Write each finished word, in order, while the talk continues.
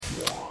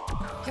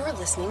You're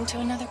listening to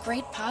another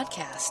great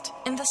podcast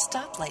in the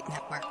Stoplight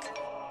Network.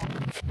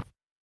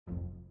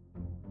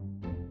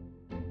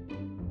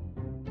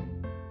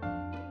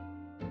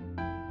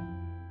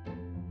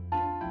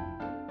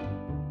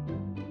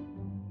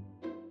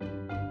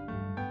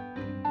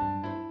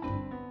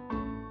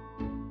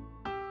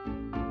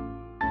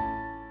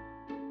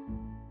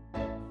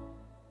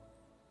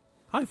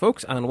 Hi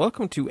folks, and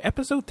welcome to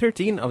episode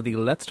 13 of the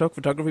Let's Talk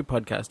Photography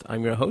podcast.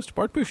 I'm your host,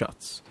 Bart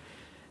Bushots.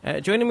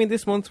 Joining me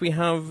this month, we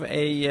have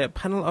a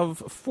panel of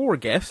 4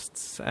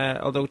 guests,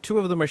 although 2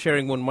 of them are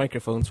sharing one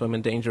microphone, so I'm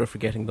in danger of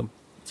forgetting them.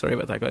 Sorry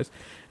about that, guys.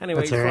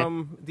 Anyway,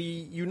 from the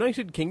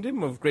United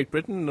Kingdom of Great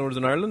Britain,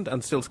 Northern Ireland,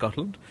 and still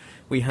Scotland,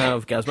 we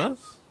have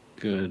Gazmaz.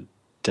 Good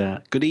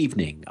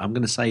evening. I'm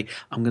going to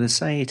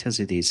say it as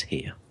it is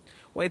here.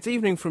 Well, it's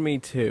evening for me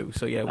too,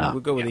 so yeah, we'll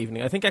go with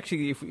evening. I think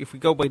actually if we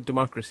go by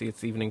democracy,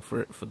 it's evening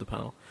for the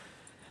panel.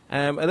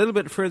 A little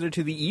bit further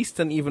to the east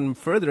and even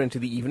further into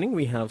the evening,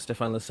 we have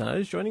Stefaan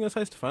Lesage joining us.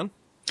 Hi, Stefaan.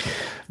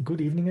 Good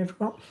evening,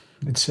 everyone.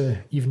 It's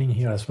evening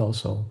here as well,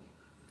 so...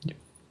 Yeah.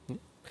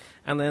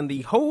 And then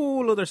the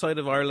whole other side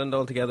of Ireland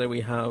altogether,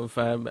 we have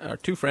our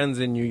 2 friends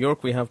in New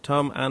York. We have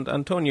Tom and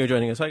Antonio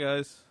joining us. Hi,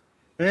 guys.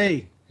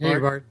 Hey. Hey,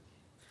 Bart.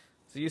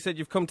 So you said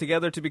you've come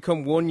together to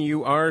become one.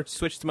 You are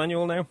switched to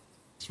manual now?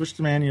 Switch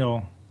to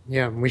manual.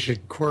 Yeah, we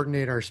should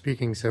coordinate our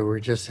speaking so we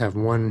just have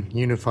one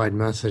unified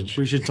message.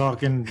 We should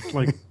talk in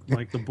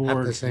like the board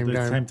at the same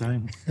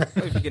time.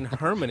 If you can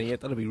harmony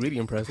it, that'll be really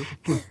impressive.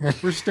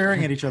 We're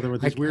staring at each other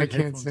with these weird I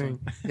can't headphones sing.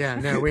 on. Yeah,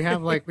 no, we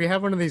have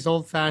one of these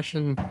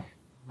old-fashioned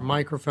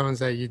microphones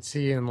that you'd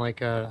see in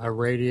like a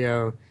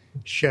radio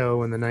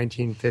show in the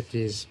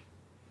 1950s.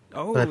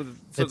 Oh, But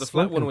so it's the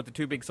flat one working. with the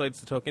 2 big sides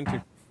to talk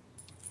into.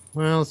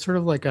 Well, it's sort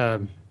of like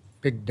a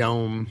big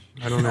dome.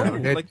 I don't know.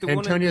 Oh, like the one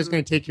Antonio's in-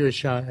 going to take you a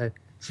shot.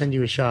 Send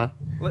you a shot.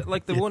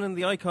 Like the one in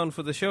the icon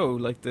for the show,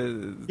 like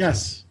the...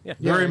 Yes. Yeah.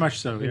 Very much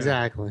so. Yeah.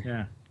 Exactly.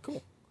 Yeah.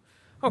 Cool.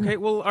 Okay,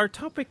 well, our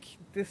topic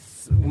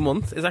this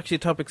month is actually a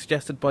topic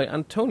suggested by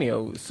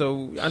Antonio.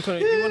 So,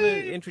 Antonio, do you want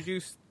to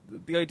introduce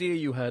the idea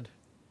you had?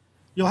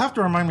 You'll have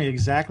to remind me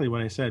exactly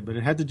what I said, but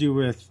it had to do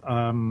with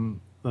owning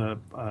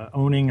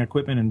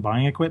equipment and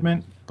buying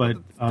equipment. But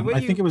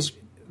I think it was...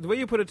 The way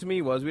you put it to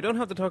me was, we don't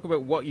have to talk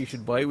about what you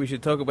should buy, we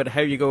should talk about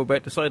how you go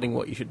about deciding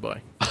what you should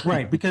buy.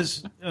 Right,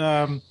 because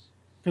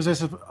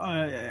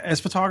as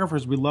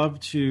photographers, we love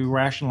to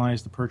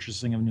rationalize the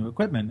purchasing of new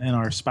equipment, and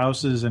our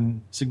spouses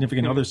and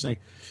significant others say,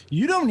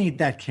 "You don't need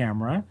that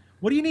camera.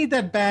 What do you need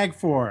that bag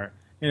for?"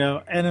 You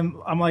know, and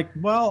I'm like,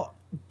 "Well,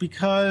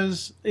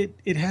 because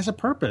it has a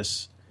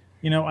purpose.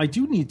 You know, I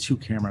do need 2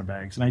 camera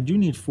bags, and I do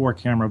need 4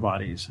 camera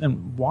bodies.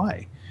 And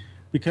why?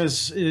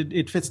 Because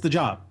it fits the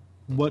job.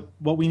 What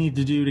we need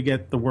to do to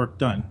get the work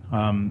done.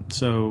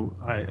 So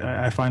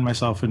I find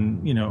myself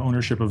in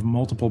ownership of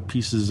multiple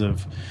pieces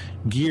of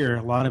gear,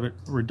 a lot of it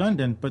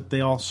redundant, but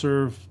they all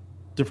serve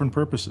different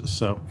purposes.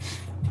 So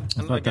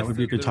I thought that would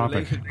be a good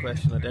topic. The related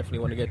question I definitely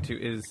want to get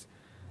to is,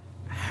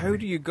 how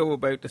do you go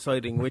about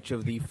deciding which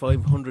of the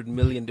 500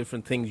 million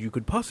different things you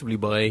could possibly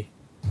buy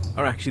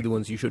are actually the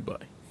ones you should buy?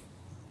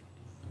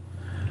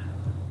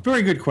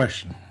 Very good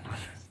question.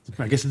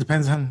 I guess it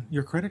depends on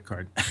your credit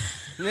card.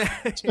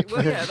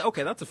 Well, yeah,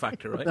 okay, that's a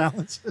factor, right?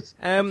 Balances.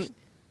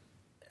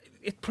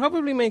 It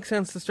probably makes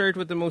sense to start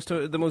with the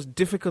most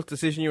difficult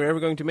decision you're ever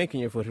going to make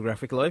in your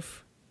photographic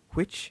life: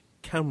 which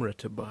camera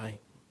to buy.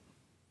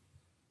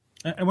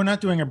 And we're not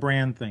doing a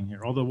brand thing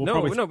here, although we'll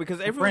probably no, because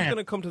everyone's going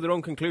to come to their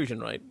own conclusion,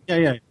 right?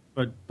 Yeah.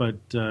 But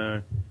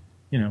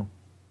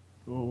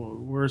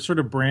we're sort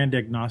of brand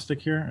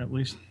agnostic here. At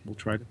least we'll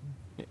try to.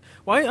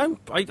 Well,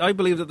 I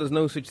believe that there's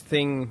no such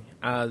thing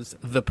as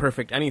the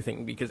perfect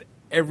anything, because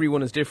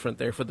everyone is different.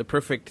 Therefore, the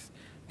perfect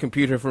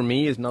computer for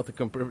me is not the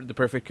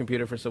perfect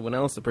computer for someone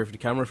else. The perfect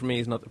camera for me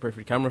is not the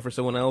perfect camera for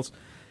someone else.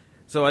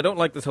 So I don't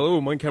like this whole,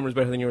 my camera's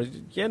better than yours.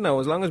 Yeah, no,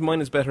 as long as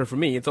mine is better for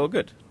me, it's all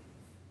good.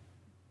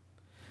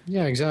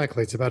 Yeah,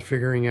 exactly. It's about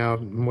figuring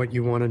out what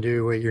you want to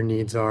do, what your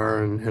needs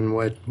are, and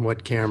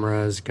what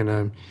camera is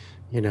going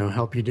to,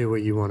 help you do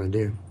what you want to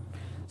do.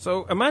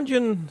 So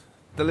imagine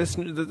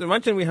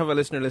imagine we have a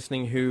listener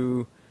listening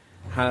who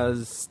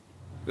has,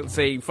 let's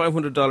say,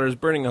 $500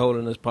 burning a hole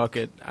in his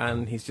pocket,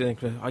 and he's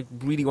thinking, I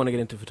really want to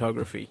get into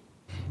photography.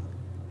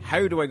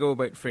 How do I go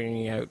about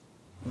figuring out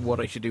what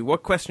I should do?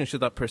 What question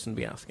should that person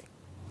be asking?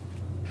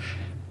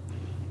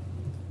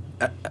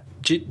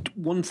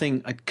 One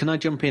thing, can I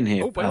jump in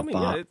here? Oh, by all means,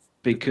 yeah.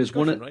 Because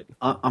right?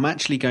 I'm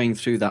actually going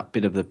through that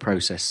bit of the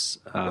process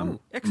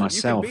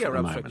myself. You can be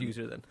a at the RAW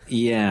user then.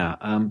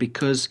 Yeah,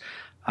 because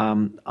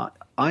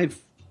I've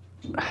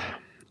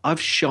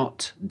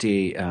shot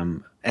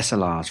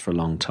SLRs for a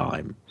long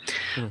time.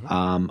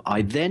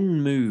 I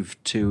then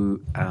moved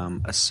to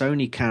a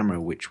Sony camera,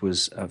 which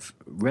was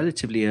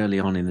relatively early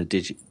on in the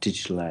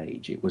digital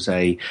age. It was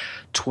a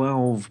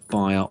 12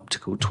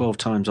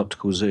 times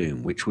optical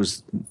zoom, which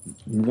was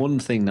one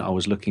thing that I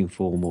was looking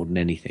for more than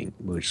anything,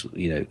 was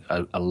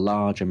a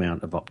large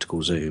amount of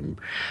optical zoom,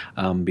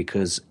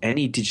 because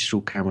any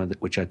digital camera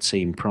which I'd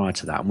seen prior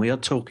to that, and we are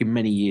talking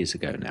many years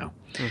ago now,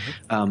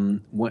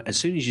 as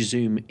soon as you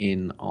zoom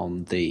in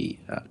on the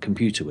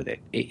computer with it,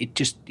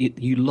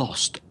 you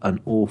lost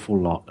an awful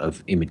lot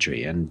of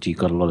imagery, and you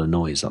got a lot of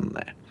noise on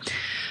there.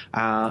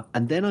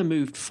 And then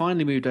I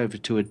finally moved over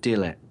to a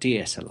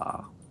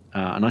DSLR,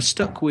 and I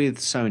stuck with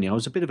Sony. I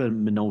was a bit of a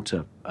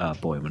Minolta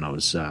boy when I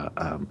was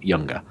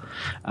younger,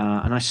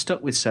 and I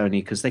stuck with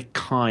Sony because they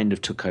kind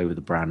of took over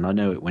the brand. I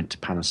know it went to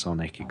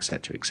Panasonic,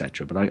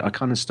 etc., but I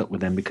kind of stuck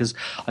with them because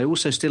I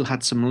also still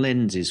had some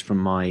lenses from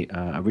my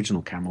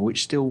original camera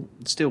which still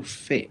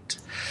fit.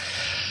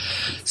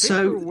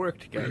 So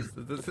worked, guys.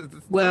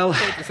 Well, not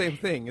quite the same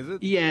thing, is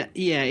it? Yeah,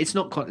 it's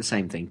not quite the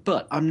same thing.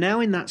 But I'm now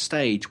in that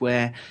stage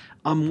where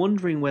I'm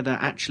wondering whether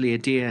actually a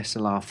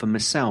DSLR for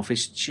myself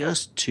is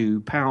just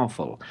too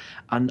powerful,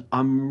 and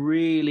I'm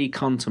really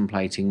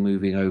contemplating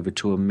moving over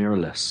to a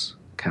mirrorless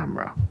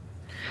camera.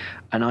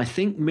 And I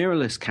think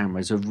mirrorless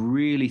cameras have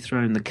really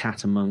thrown the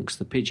cat amongst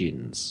the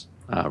pigeons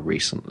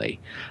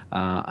recently,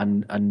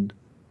 and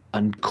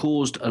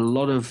caused a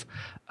lot of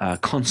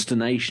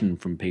consternation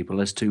from people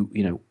as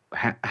to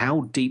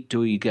how deep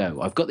do you go?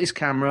 I've got this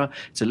camera.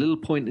 It's a little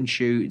point and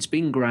shoot. It's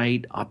been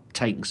great. I've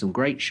taken some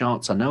great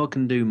shots. I know I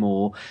can do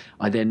more.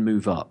 I then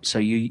move up. So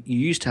you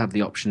used to have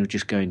the option of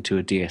just going to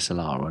a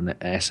DSLR or an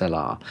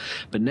SLR,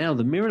 but now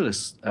the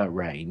mirrorless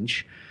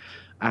range.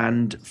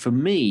 And for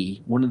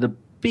me, one of the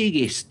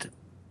biggest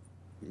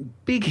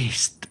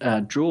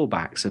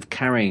drawbacks of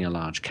carrying a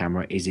large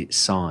camera is its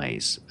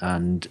size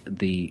and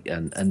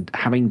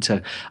having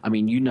to. I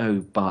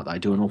mean, Bart, I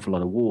do an awful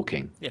lot of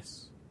walking.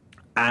 Yes.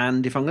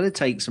 And if I'm going to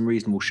take some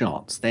reasonable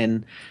shots,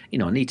 then,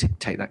 I need to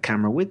take that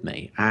camera with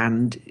me.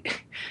 And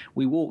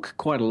we walk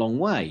quite a long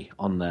way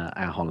on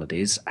our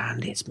holidays,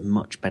 and it's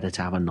much better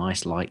to have a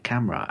nice light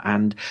camera.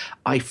 And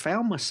I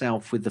found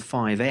myself with the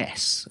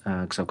 5S,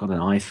 because I've got an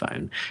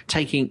iPhone,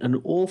 taking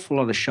an awful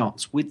lot of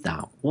shots with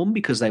that. One,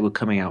 because they were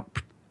coming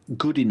out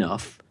good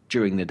enough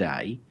during the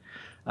day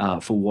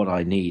for what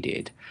I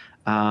needed.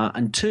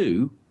 And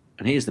two,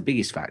 and here's the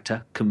biggest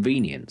factor,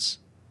 convenience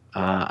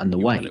and the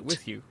weight. You had it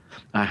with you.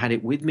 I had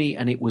it with me,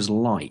 and it was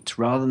light,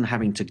 rather than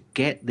having to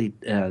get the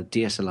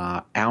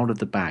DSLR out of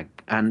the bag.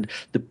 And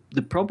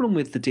the problem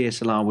with the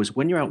DSLR was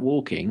when you're out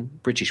walking,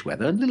 British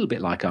weather, a little bit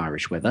like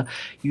Irish weather,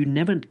 you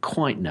never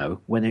quite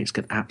know when it's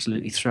going to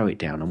absolutely throw it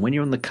down. And when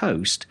you're on the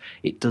coast,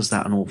 it does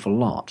that an awful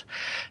lot.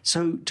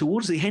 So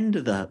towards the end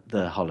of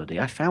the holiday,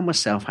 I found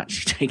myself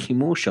actually taking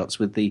more shots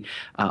with the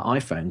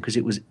iPhone because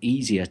it was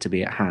easier to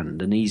be at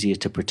hand and easier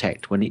to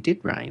protect when it did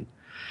rain.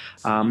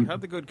 So you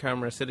had the good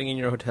camera sitting in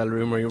your hotel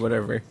room or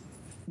whatever.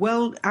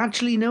 Well,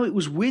 actually, no, it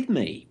was with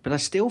me, but I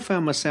still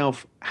found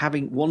myself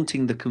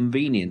wanting the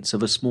convenience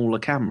of a smaller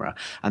camera,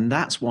 and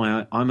that's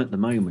why I'm at the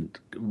moment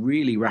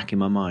really racking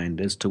my mind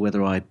as to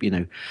whether I,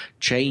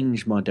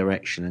 change my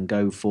direction and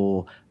go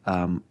for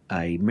a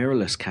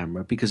mirrorless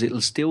camera, because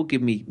it'll still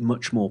give me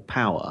much more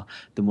power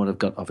than what I've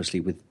got, obviously,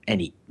 with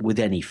any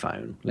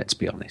phone. Let's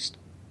be honest.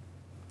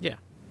 Yeah,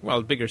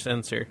 well, bigger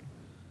sensor.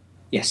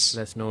 Yes.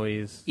 Less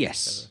noise.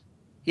 Yes.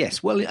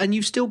 Yes, well, and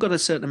you've still got a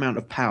certain amount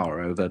of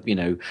power over,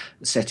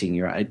 setting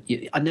your. I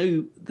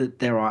know that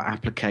there are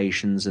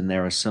applications and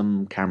there are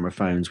some camera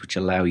phones which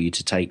allow you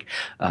to take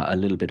a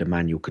little bit of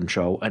manual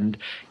control. And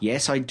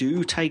yes, I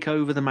do take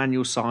over the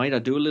manual side. I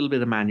do a little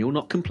bit of manual,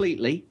 not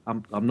completely.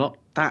 I'm not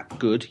that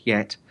good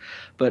yet,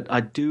 but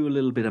I do a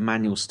little bit of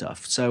manual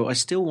stuff. So I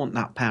still want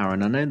that power,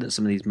 and I know that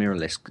some of these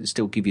mirrorless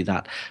still give you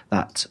that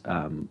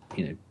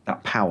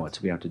power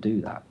to be able to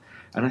do that.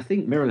 And I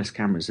think mirrorless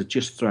cameras have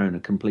just thrown a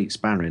complete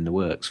spanner in the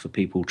works for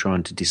people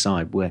trying to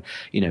decide where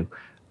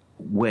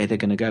they're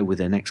going to go with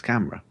their next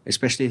camera,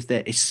 especially if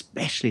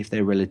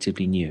they're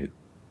relatively new.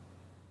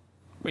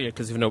 Well, yeah,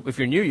 because if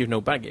you're new, you have no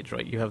baggage,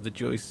 right? You have the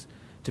choice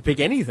to pick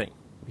anything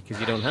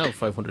because you don't have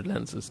 500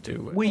 lenses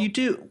to. Well, you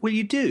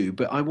do,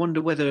 but I wonder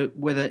whether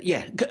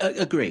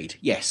agreed,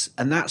 yes,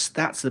 and that's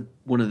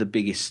one of the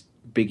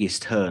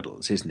biggest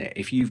hurdles, isn't it?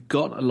 If you've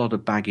got a lot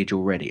of baggage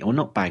already, or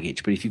not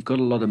baggage, but if you've got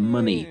a lot of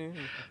money,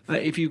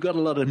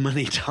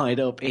 tied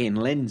up in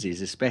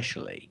lenses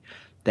especially,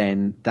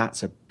 then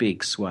that's a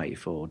big sway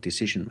for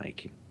decision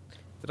making.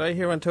 Did I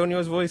hear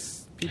Antonio's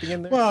voice peeping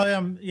in there? Well,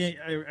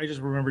 I just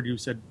remembered you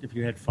said if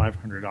you had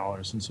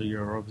 $500, and so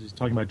you're obviously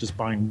talking about just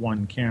buying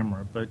one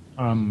camera, but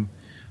I'm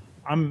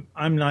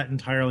not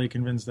entirely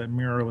convinced that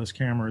mirrorless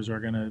cameras are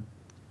going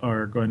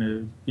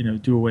to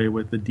do away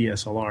with the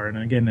DSLR. And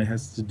again, it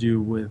has to do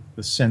with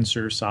the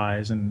sensor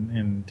size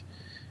and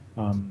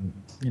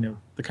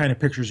the kind of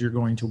pictures you're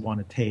going to want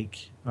to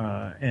take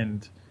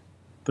and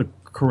the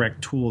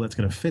correct tool that's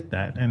going to fit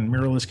that. And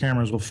mirrorless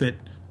cameras will fit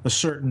a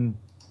certain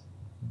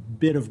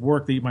bit of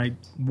work that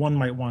one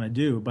might want to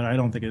do, but I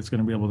don't think it's going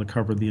to be able to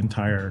cover the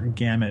entire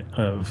gamut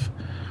of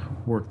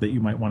work that you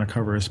might want to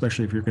cover,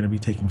 especially if you're going to be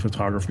taking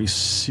photography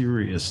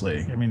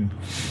seriously. I mean,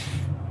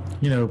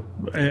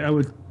 I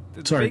would.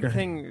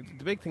 The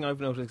big thing I've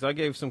noticed, because I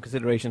gave some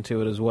consideration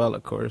to it as well,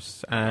 of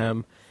course,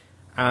 and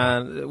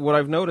what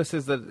I've noticed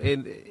is that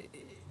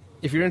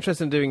if you're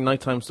interested in doing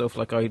nighttime stuff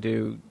like I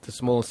do, the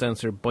small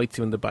sensor bites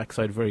you in the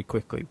backside very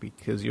quickly,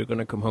 because you're going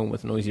to come home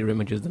with noisier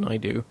images than I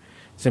do,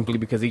 simply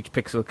because each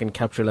pixel can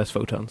capture less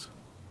photons.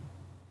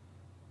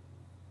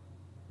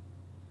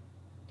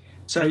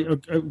 So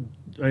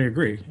I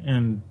agree,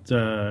 and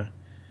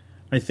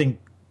I think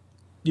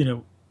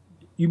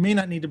you may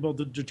not need to be able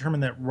to determine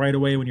that right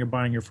away when you're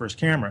buying your first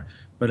camera,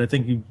 but I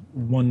think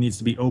one needs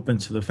to be open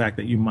to the fact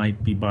that you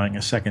might be buying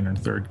a second and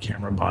third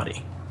camera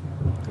body,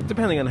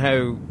 depending on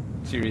how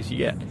serious you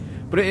get.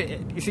 But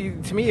you see,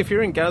 to me, if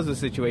you're in Gaz's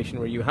situation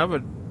where you have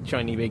a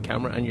shiny big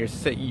camera and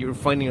you're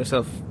finding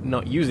yourself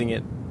not using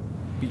it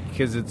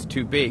because it's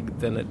too big,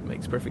 then it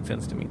makes perfect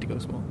sense to me to go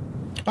small.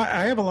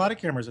 I have a lot of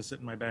cameras that sit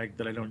in my bag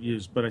that I don't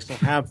use, but I still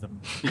have them.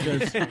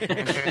 Because so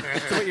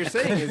what you're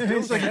saying is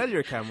don't sell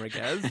your camera,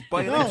 Gaz.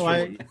 Buy an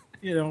extra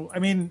one. I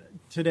mean,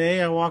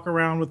 today I walk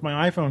around with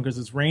my iPhone because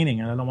it's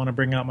raining and I don't want to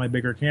bring out my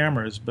bigger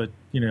cameras. But,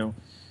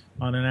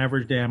 on an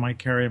average day I might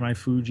carry my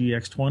Fuji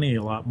X20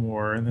 a lot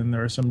more. And then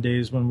there are some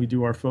days when we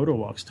do our photo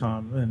walks,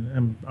 Tom,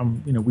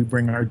 and we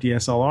bring our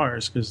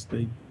DSLRs because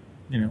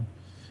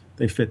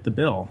they fit the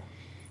bill.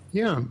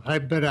 Yeah,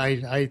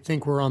 I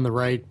think we're on the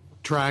right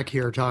track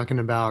here, talking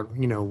about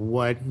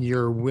what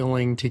you're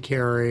willing to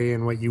carry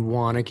and what you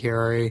want to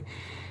carry,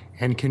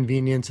 and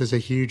convenience is a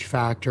huge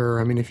factor.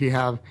 I mean, if you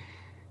have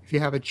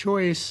a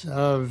choice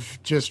of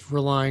just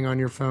relying on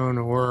your phone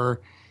or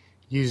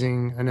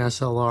using an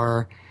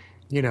SLR,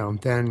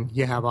 then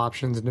you have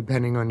options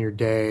depending on your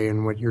day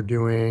and what you're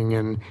doing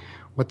and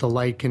what the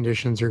light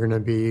conditions are going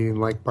to be.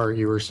 Like Bart,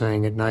 you were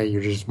saying, at night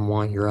you just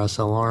want your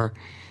SLR.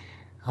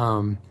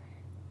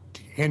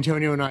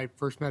 Antonio and I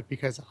first met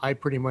because I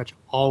pretty much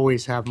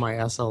always have my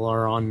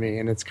SLR on me,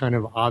 and it's kind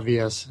of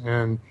obvious.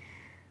 And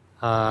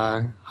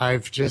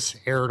I've just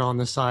erred on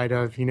the side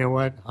of,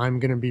 I'm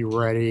going to be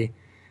ready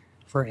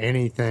for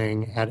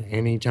anything at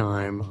any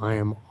time. I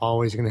am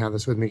always going to have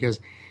this with me,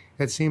 because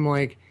it seemed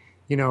like,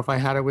 if I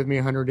had it with me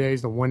 100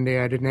 days, the one day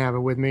I didn't have it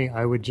with me,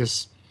 I would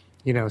just,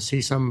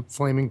 see some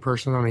flaming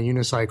person on a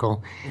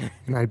unicycle,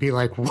 and I'd be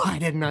like, why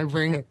didn't I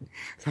bring it?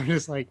 So I'm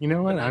just like,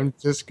 I'm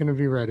just going to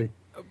be ready.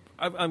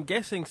 I'm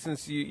guessing,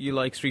 since you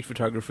like street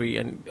photography,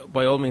 and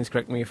by all means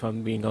correct me if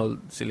I'm being all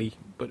silly,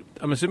 but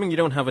I'm assuming you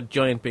don't have a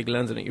giant big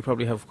lens in it. You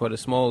probably have quite a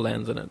small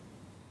lens in it.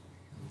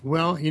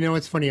 Well,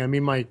 it's funny. I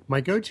mean,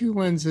 my go-to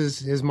lens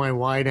is my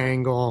wide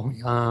angle.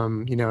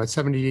 It's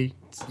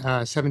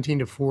 17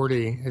 to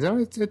 40.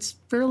 It's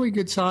fairly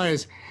good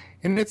size,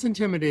 and it's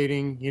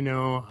intimidating,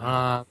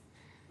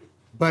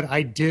 but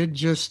I did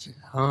just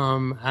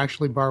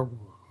actually Bart,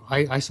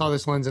 I saw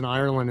this lens in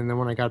Ireland, and then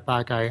when I got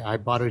back, I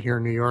bought it here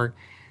in New York.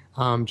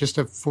 Just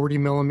a 40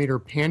 millimeter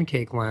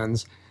pancake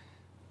lens,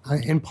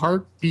 in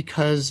part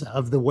because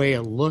of the way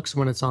it looks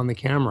when it's on the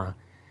camera,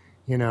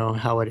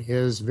 how it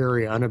is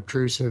very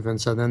unobtrusive. And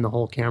so then the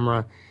whole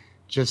camera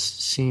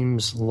just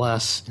seems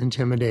less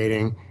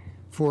intimidating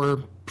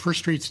for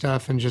street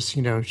stuff and just,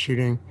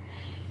 shooting.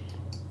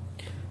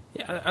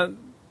 Yeah.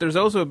 There's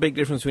also a big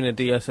difference between a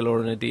DSLR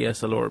and a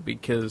DSLR,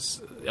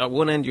 because at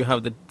one end you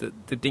have the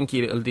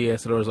dinky little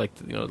DSLRs like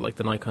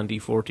the Nikon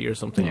D40 or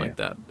something like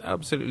that,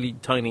 absolutely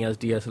tiny as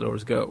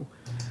DSLRs go,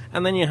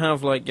 and then you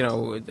have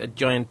a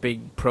giant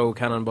big pro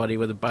Canon body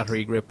with a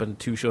battery grip and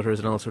two shutters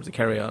and all sorts of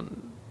carry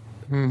on.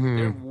 Mm-hmm.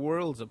 They're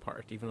worlds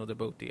apart, even though they're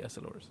both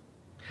DSLRs.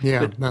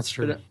 Yeah, that's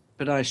true.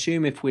 But I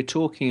assume if we're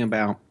talking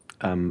about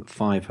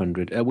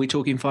 500. Are we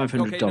talking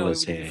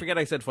 $500 here? Forget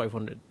I said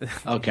 500.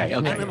 Okay.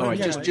 All right.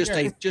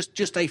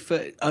 Just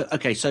a.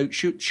 Okay. So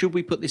should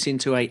we put this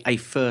into a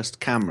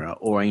first camera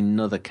or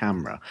another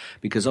camera?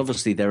 Because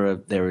obviously there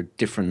are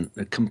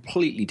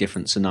completely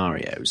different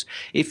scenarios.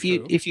 If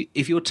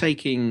you're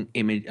taking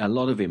a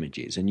lot of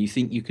images and you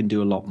think you can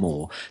do a lot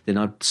more, then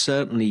I'd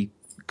certainly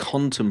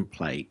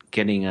contemplate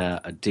getting a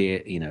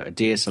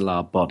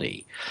DSLR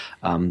body,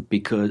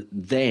 because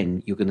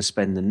then you're going to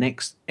spend the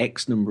next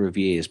X number of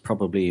years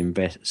probably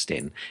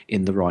investing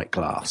in the right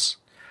glass.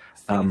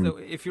 So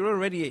if you're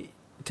already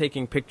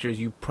taking pictures,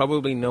 you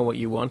probably know what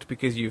you want,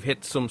 because you've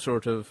hit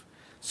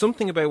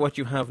something about what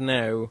you have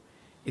now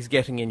is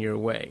getting in your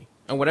way,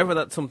 and whatever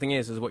that something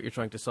is what you're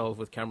trying to solve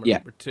with camera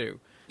number 2.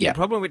 The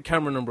problem with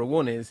camera number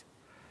 1 is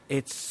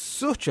it's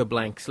such a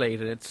blank slate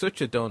and it's such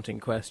a daunting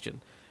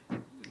question.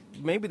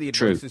 Maybe the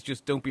advice is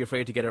just don't be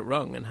afraid to get it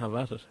wrong and have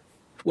at it.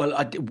 Well,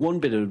 one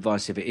bit of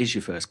advice, if it is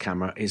your first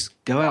camera, is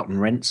go out and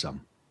rent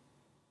some.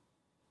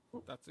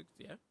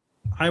 Yeah.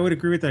 I would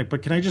agree with that,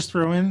 but can I just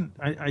throw in?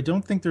 I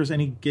don't think there's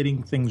any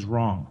getting things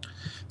wrong.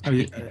 I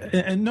mean,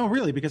 and no,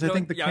 really, because I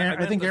think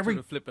I think every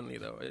sort of flippantly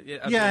though.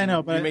 I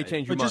know, but you may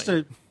change your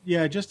mind.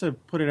 Just to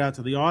put it out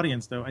to the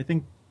audience, though, I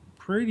think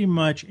pretty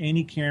much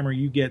any camera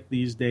you get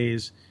these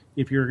days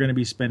if you're going to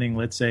be spending,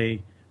 let's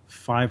say,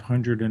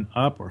 $500 and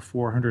up or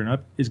 $400 and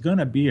up, is going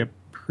to be a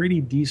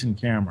pretty decent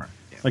camera.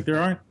 Yeah. Like there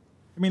aren't.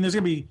 I mean, there's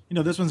going to be,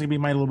 this one's going to be a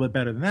little bit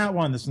better than that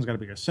one. This one's got a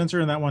bigger sensor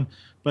than that one.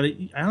 But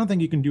I don't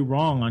think you can do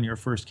wrong on your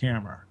first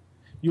camera.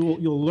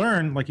 You'll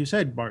learn, like you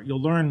said, Bart,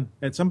 you'll learn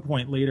at some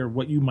point later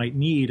what you might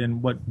need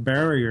and what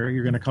barrier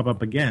you're going to come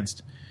up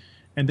against.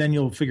 And then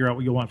you'll figure out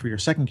what you want for your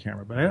second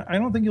camera. But I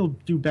don't think you'll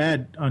do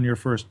bad on your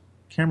first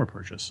camera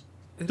purchase.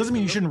 It doesn't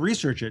mean you shouldn't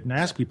research it and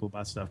ask people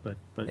about stuff. But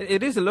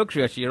it is a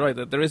luxury, actually. You're right,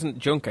 that there isn't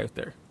junk out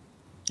there.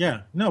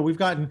 Yeah. No, we've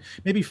gotten,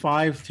 maybe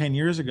 5-10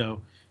 years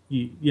ago,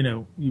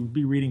 you'd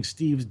be reading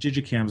Steve's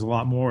Digicams a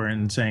lot more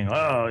and saying,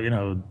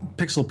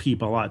 Pixel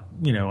Peep a lot,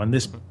 on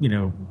this,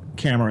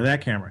 camera or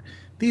that camera.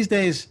 These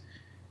days,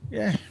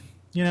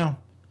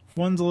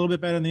 one's a little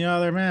bit better than the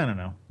other. Man, I don't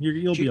know.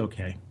 You'll be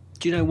okay.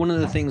 Do you know, one of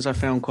the things I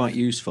found quite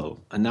useful,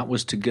 and that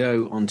was to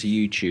go onto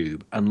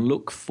YouTube and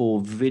look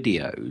for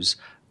videos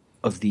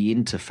of the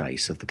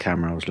interface of the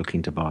camera I was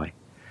looking to buy.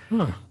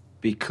 Huh.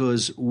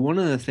 Because one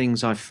of the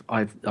things I've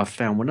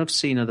found when I've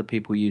seen other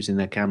people using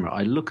their camera,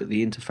 I look at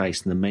the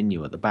interface and the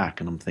menu at the back,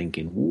 and I'm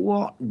thinking,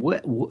 what?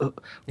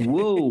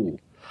 Whoa.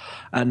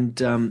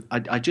 And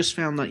I just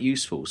found that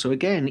useful. So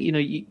again,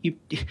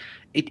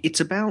 it's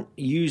about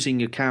using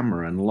your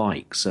camera and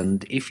likes.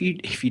 And if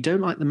you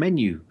don't like the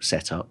menu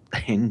setup,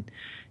 then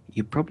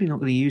you're probably not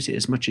going to use it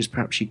as much as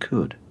perhaps you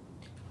could.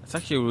 That's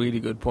actually a really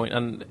good point.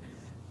 And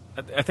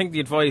I think the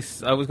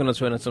advice I was going to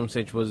throw in at some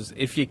stage was,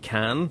 if you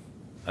can,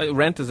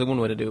 rent is one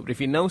way to do it. But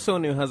if you know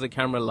someone who has a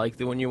camera like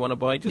the one you want to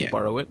buy, just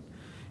borrow it.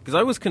 Because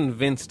I was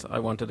convinced I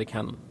wanted a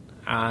Canon,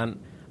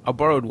 and I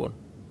borrowed one.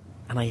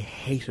 And I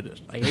hated it.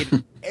 I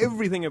hated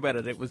everything about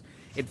it.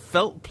 It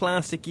felt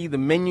plasticky. The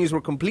menus were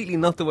completely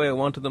not the way I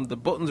wanted them. The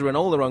buttons were in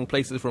all the wrong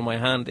places for my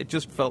hand. It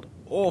just felt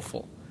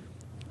awful.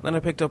 And then I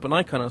picked up an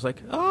Icon. I was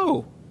like,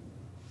 oh,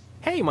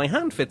 hey, my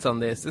hand fits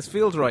on this. This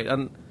feels right.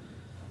 And,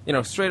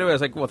 straight away I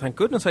was like, well, thank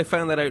goodness I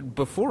found that out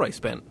before I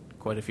spent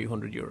quite a few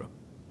 €100.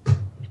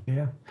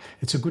 Yeah,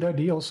 it's a good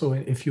idea also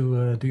if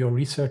you do your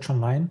research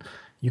online.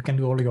 You can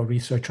do all your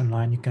research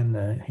online. You can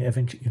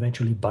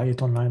eventually buy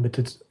it online, but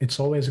it's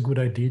always a good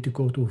idea to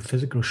go to a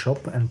physical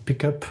shop and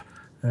pick up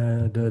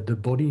the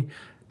body,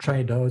 try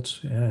it out,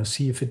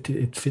 see if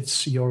it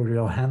fits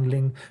your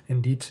handling.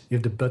 Indeed,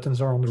 if the buttons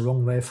are on the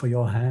wrong way for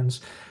your hands,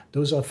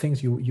 those are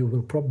things you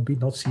will probably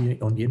not see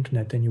on the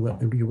internet, and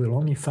you will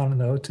only find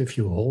out if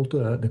you hold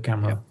the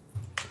camera.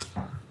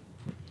 Yeah.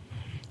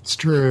 It's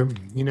true,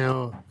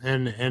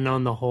 and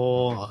on the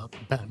whole,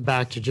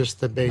 back to just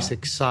the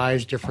basic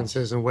size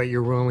differences and what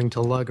you're willing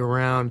to lug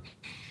around.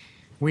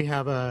 We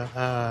have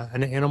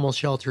an animal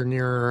shelter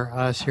near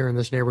us here in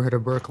this neighborhood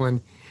of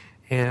Brooklyn,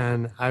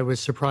 and I was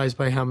surprised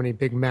by how many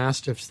big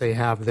mastiffs they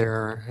have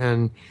there.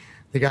 And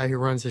the guy who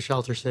runs the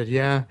shelter said,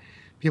 yeah,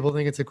 people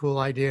think it's a cool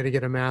idea to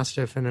get a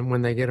mastiff, and then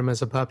when they get them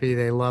as a puppy,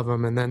 they love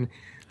them, and then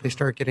they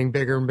start getting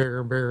bigger and bigger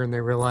and bigger, and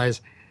they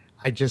realize,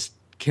 I just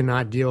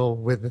cannot deal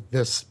with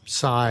this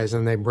size,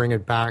 and they bring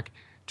it back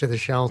to the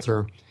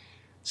shelter.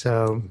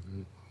 So,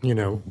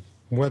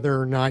 whether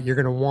or not you're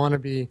going to want to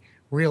be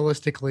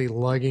realistically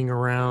lugging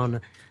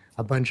around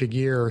a bunch of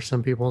gear,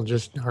 some people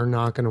just are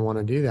not going to want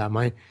to do that.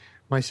 My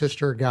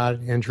sister got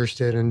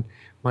interested, and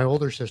my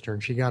older sister,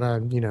 and she got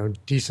a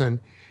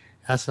decent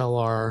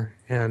SLR,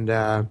 and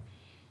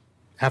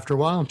after a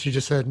while she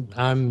just said,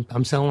 I'm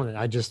selling it.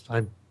 I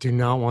do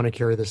not want to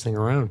carry this thing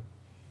around.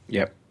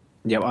 Yep.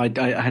 Yeah, I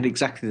had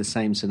exactly the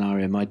same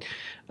scenario.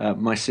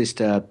 My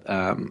sister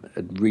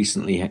had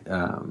recently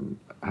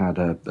had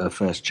a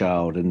first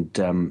child,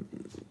 and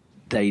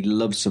they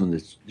loved some of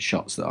the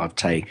shots that I've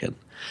taken.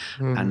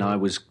 Mm-hmm. And I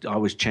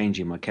was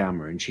changing my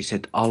camera, and she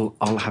said, "I'll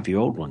have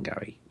your old one,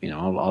 Gary.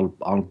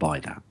 I'll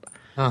buy that."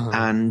 Uh-huh.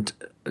 And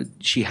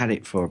she had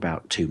it for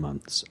about 2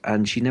 months,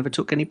 and she never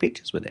took any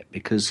pictures with it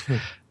because,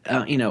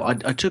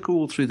 I took her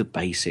all through the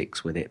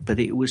basics with it, but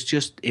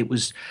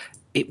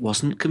it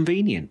wasn't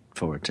convenient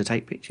for her to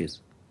take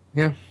pictures.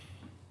 Yeah.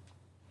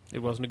 It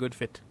wasn't a good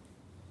fit.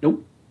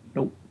 Nope.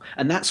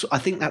 And I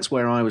think that's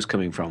where I was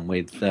coming from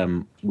with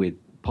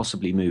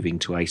possibly moving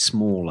to a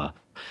smaller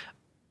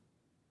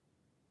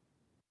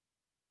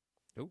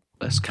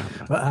less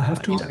camera. Well, I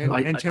have to.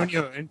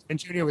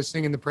 Antonio was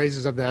singing the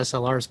praises of the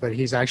SLRs, but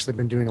he's actually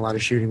been doing a lot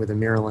of shooting with a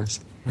mirrorless.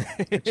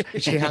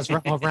 She has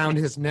around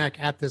his neck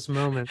at this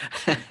moment.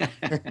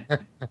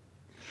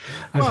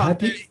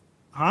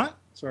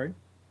 Sorry.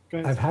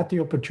 I've had the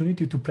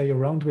opportunity to play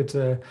around with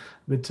the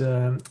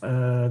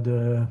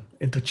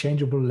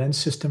interchangeable lens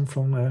system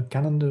from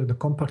Canon, the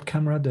compact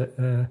camera,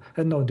 the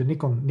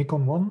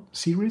Nikon 1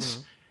 series,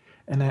 mm-hmm.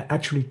 And I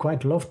actually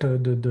quite loved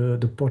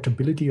the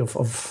portability of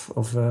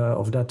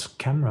that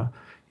camera.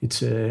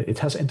 It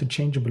has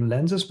interchangeable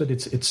lenses, but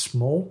it's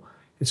small,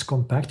 it's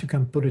compact. You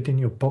can put it in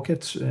your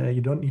pocket. You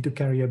don't need to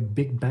carry a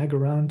big bag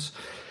around.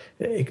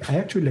 I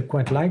actually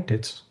quite liked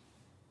it.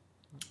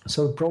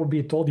 So probably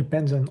it all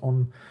depends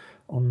on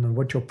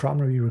what your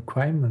primary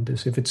requirement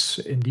is. If it's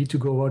indeed to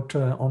go out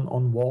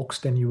on walks,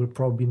 then you will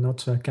probably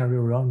not carry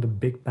around a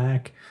big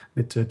bag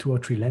with 2 or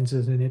 3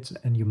 lenses in it,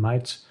 and you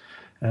might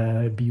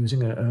be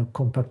using a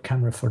compact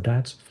camera for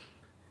that.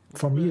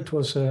 For me, it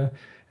was.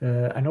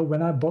 I know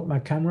when I bought my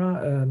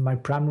camera, my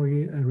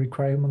primary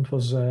requirement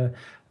was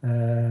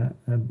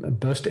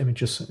burst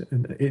images.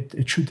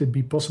 It should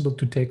be possible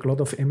to take a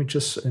lot of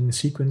images in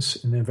sequence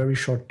in a very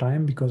short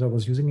time, because I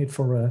was using it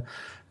for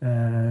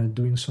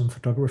doing some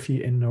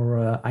photography in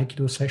our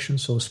Aikido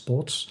sessions, so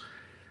sports.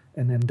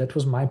 And then that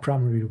was my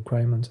primary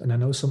requirement. And I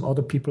know some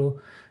other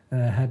people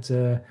had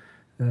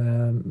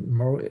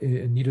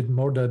needed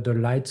more the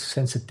light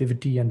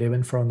sensitivity, and they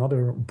went for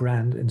another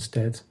brand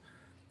instead.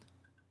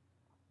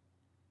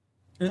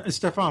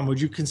 Stefaan,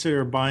 would you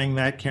consider buying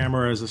that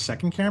camera as a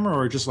second camera,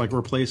 or just like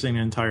replacing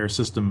an entire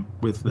system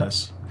with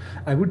this?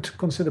 I would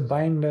consider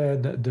buying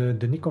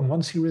the Nikon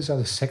 1 series as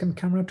a second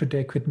camera to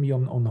take with me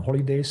on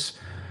holidays.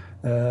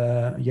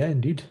 Yeah,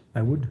 indeed,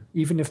 I would.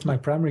 Even if my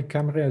primary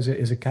camera is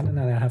a Canon,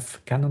 and I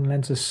have Canon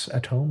lenses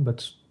at home,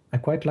 but I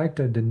quite like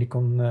the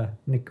Nikon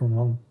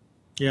 1.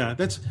 Yeah,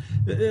 that's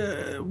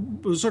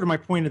was sort of my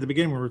point at the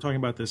beginning when we were talking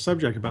about this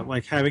subject, about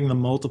like having the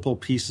multiple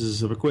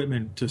pieces of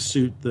equipment to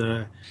suit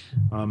the,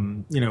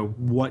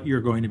 what you're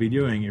going to be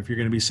doing. If you're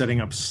going to be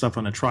setting up stuff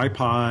on a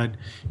tripod,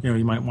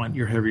 you might want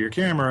your heavier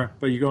camera,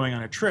 but you're going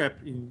on a trip,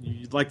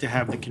 you'd like to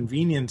have the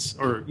convenience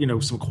or,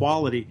 some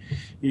quality.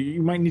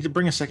 You might need to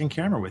bring a second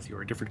camera with you,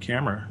 or a different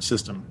camera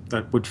system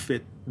that would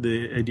fit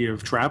the idea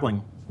of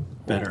traveling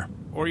better.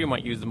 Or you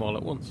might use them all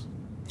at once.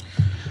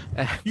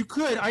 You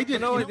could. I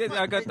did. No, I did.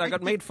 I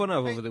got made fun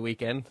of over the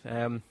weekend.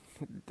 A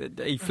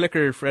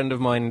Flickr friend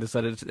of mine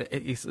decided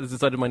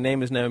my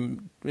name is now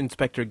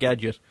Inspector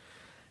Gadget.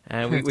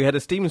 We had a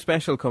Steam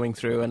special coming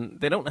through, and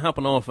they don't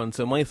happen often.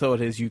 So my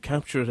thought is, you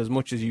capture it as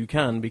much as you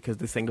can, because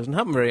this thing doesn't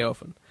happen very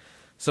often.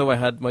 So I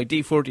had my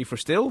D40 for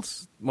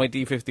stills, my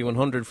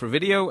D50-100 for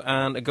video,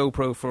 and a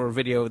GoPro for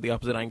video at the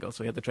opposite angle.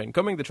 So we had the train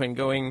coming, the train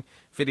going,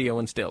 video,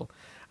 and still.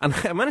 And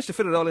I managed to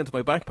fit it all into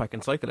my backpack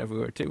and cycle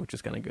everywhere too, which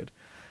is kind of good.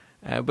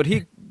 But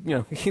he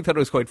thought it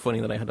was quite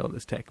funny that I had all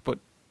this tech. But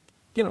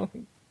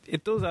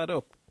it does add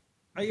up.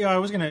 I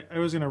was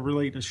gonna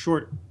relate a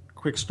short,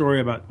 quick story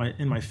about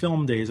in my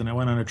film days, and I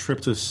went on a trip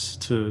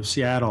to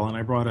Seattle, and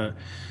I brought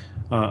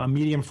a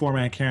medium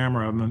format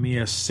camera, a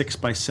Mamiya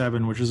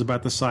 6x7, which is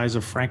about the size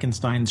of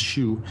Frankenstein's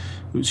shoe.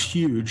 It was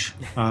huge.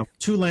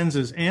 2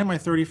 lenses and my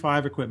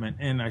 35 equipment,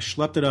 and I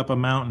schlepped it up a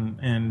mountain,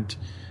 and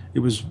it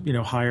was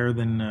higher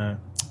than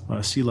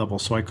sea level,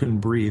 so I couldn't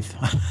breathe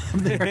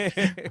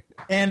there.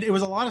 And it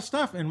was a lot of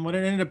stuff. And what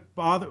it ended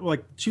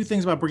up two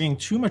things about bringing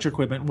too much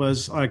equipment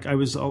was, like, I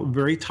was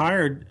very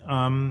tired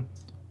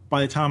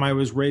by the time I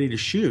was ready to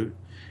shoot.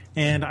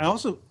 And I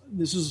also,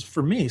 this is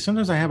for me,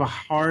 sometimes I have a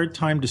hard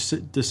time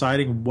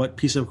deciding what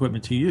piece of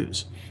equipment to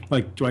use.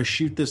 Like, do I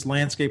shoot this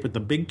landscape with the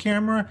big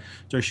camera?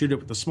 Do I shoot it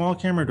with the small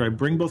camera? Do I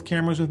bring both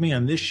cameras with me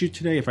on this shoot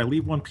today? If I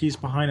leave one piece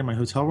behind in my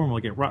hotel room, will I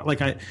get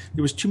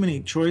there was too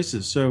many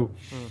choices. So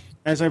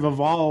as I've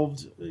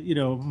evolved,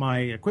 my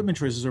equipment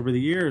choices over the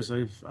years,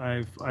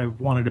 I've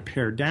wanted to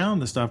pare down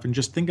the stuff and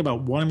just think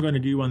about what I'm going to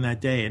do on that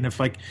day. And if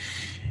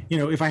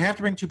if I have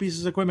to bring 2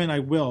 pieces of equipment, I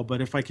will.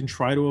 But if I can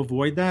try to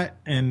avoid that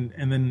and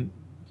then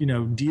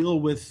deal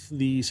with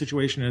the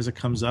situation as it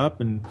comes up,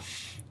 and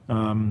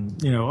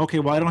okay,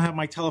 well, I don't have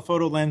my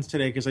telephoto lens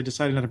today because I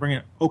decided not to bring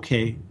it.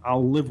 Okay,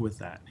 I'll live with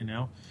that,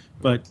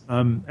 But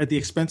at the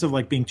expense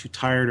of being too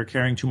tired or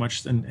carrying too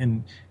much,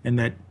 and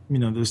that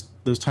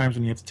those times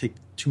when you have to take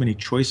too many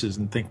choices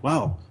and think,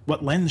 well,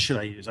 what lens should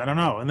I use? I don't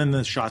know, and then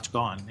the shot's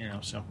gone.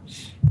 So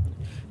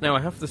now I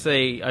have to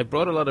say, I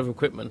brought a lot of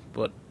equipment,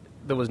 but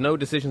there was no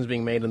decisions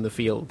being made in the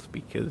field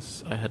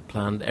because I had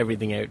planned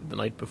everything out the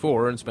night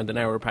before and spent an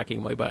hour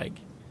packing my bag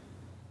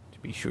to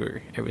be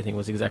sure everything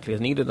was exactly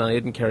as needed, and I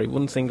didn't carry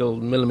 1 single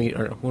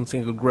millimeter, 1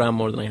 single gram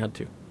more than I had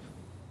to.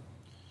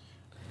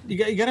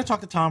 You got to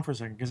talk to Tom for a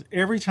second, because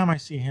every time I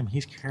see him,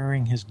 he's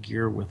carrying his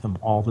gear with him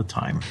all the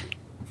time.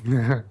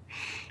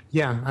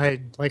 Yeah,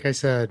 like I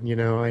said,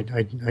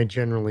 I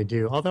generally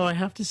do. Although I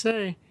have to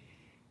say,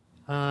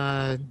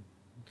 the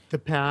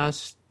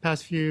past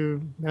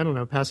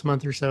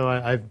month or so,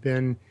 I've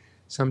been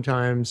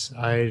sometimes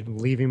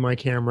leaving my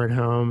camera at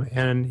home,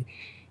 and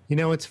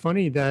it's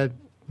funny that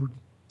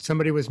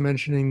somebody was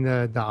mentioning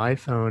the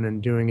iPhone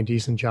and doing a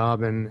decent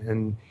job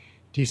and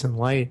decent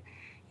light.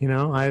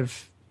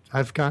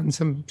 I've gotten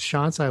some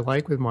shots I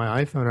like with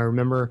my iPhone. I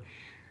remember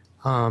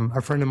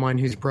a friend of mine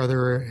whose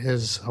brother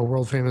is a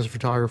world-famous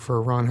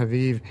photographer, Ron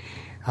Haviv.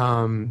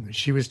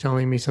 She was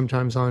telling me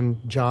sometimes on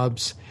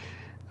jobs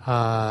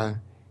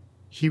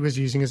he was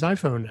using his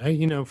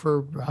iPhone,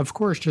 for, of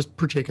course, just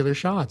particular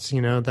shots,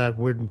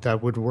 that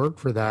would work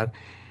for that.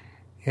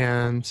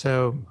 And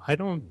so I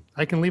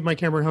can leave my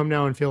camera at home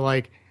now and feel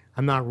like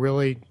I'm not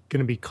really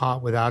going to be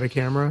caught without a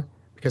camera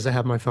because I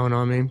have my phone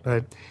on me.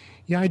 But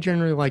yeah, I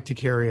generally like to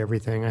carry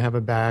everything. I have a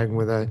bag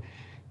with a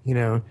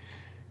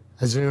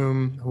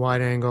zoom, a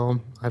wide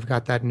angle. I've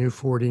got that new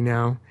 40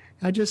 now.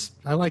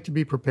 I like to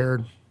be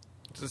prepared.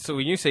 So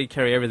when you say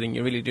carry everything,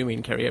 you really do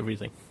mean carry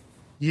everything.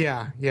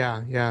 Yeah.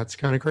 It's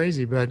kind of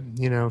crazy, but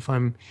if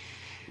I'm...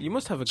 You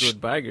must have a good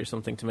bag or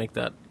something to make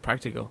that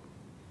practical.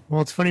 Well,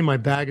 it's funny. My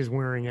bag is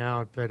wearing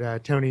out,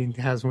 but Tony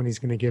has one he's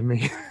going to give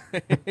me.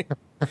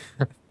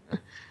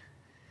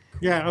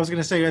 Yeah, I was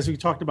going to say, as we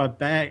talked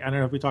about I don't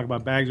know if we talk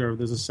about bags or if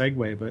there's a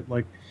segue, but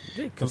like,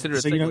 Yeah, consider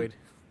it so, segued.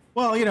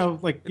 Well,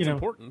 It's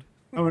important.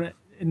 I would,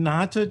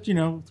 not to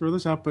throw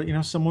this out, but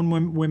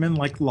women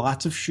like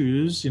lots of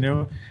shoes.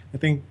 I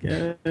think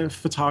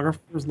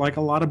photographers like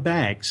a lot of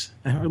bags,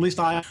 or at least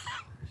I.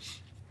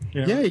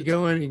 Yeah, you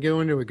go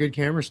into a good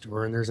camera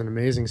store and there's an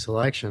amazing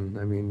selection.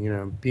 I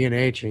mean,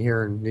 B&H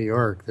here in New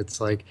York, that's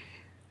like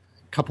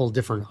a couple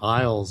different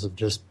aisles of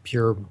just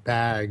pure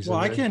bags. Well,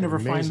 I can never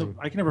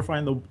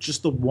find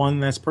just the one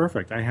that's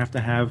perfect. I have to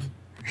have.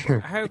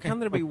 How can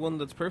there be one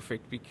that's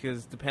perfect?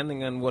 Because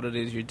depending on what it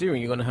is you're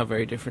doing, you're going to have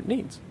very different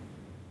needs.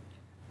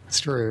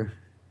 It's true.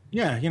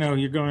 Yeah,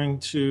 you're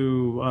going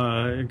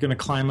to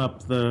climb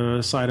up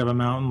the side of a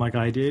mountain like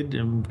I did.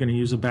 I'm going to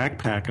use a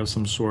backpack of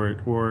some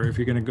sort. Or if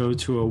you're going to go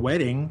to a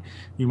wedding,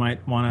 you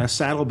might want a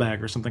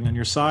saddlebag or something on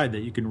your side that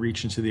you can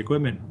reach into the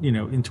equipment,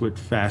 into it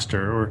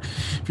faster. Or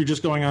if you're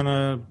just going on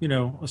a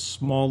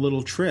small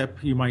little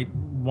trip, you might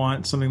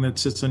want something that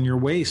sits on your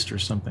waist or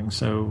something.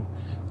 So,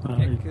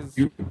 because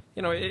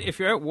if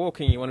you're out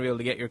walking, you want to be able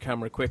to get your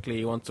camera quickly.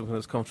 You want something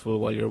that's comfortable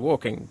while you're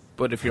walking.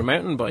 But if you're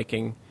mountain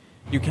biking,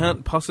 you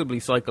can't possibly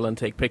cycle and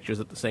take pictures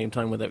at the same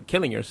time without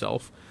killing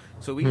yourself.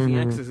 So easy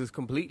access is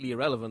completely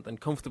irrelevant,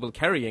 and comfortable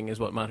carrying is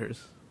what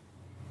matters.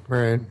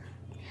 Right.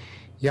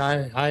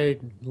 Yeah, I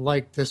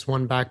like this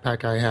one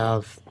backpack I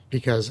have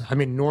because,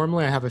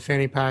 normally I have a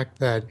fanny pack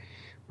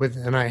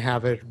and I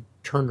have it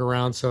turned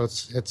around so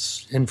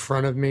it's in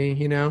front of me,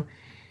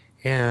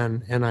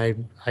 and I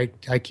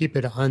keep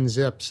it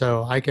unzipped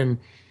so I can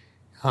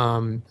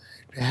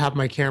have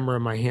my camera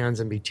in my hands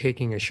and be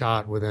taking a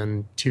shot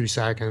within 2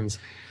 seconds.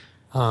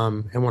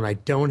 And when I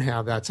don't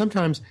have that,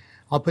 sometimes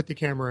I'll put the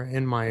camera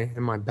in my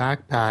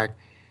backpack.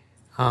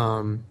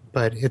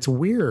 But it's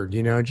weird,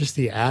 just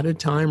the added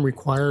time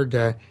required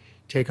to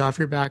take off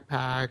your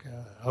backpack,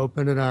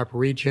 open it up,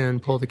 reach in,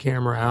 pull the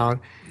camera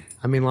out.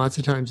 Lots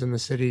of times in the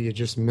city, you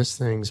just miss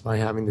things by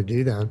having to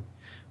do that.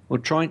 Well,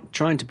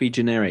 trying to be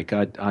generic,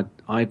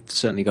 I've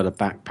certainly got a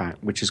backpack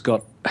which has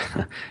got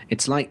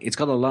it's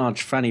got a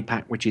large fanny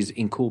pack which is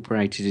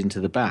incorporated into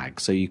the bag,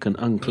 so you can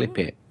unclip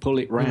it, pull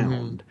it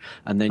round,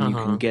 and then you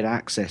can get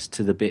access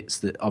to the bits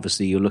that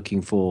obviously you're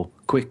looking for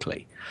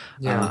quickly.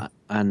 Yeah.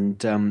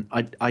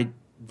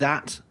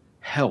 That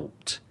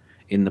helped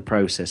in the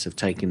process of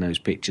taking those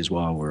pictures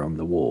while we're on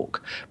the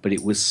walk, but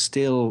it was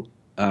still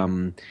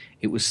a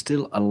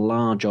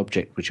large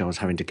object which I was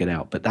having to get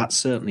out, but that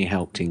certainly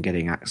helped in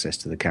getting access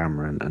to the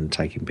camera and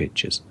taking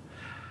pictures.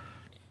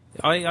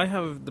 I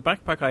have the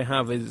backpack I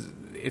have is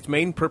its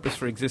main purpose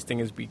for existing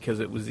is because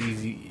it was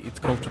easy, it's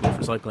comfortable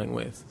for cycling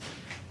with,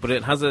 but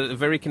it has a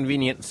very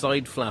convenient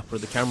side flap where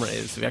the camera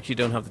is, so you actually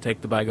don't have to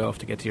take the bag off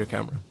to get to your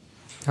camera.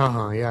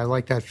 Yeah, I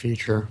like that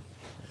feature.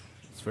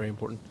 It's very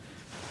important.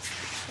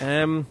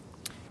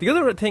 The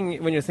other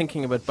thing when you're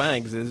thinking about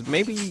bags is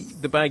maybe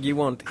the bag you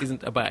want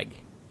isn't a bag.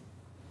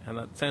 And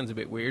that sounds a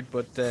bit weird,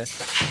 but the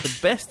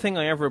best thing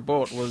I ever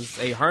bought was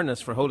a harness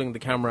for holding the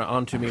camera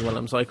onto me while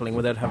I'm cycling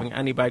without having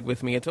any bag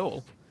with me at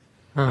all.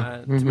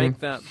 To make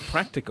that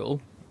practical,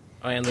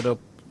 I ended up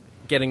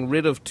getting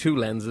rid of 2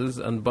 lenses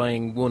and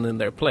buying one in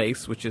their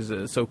place, which is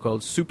a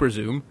so-called super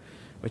zoom,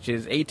 which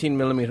is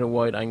 18mm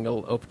wide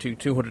angle up to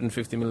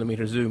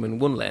 250mm zoom in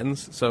one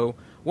lens. So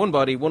one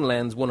body, one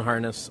lens, one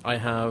harness. I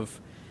have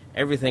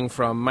everything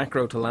from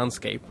macro to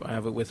landscape. I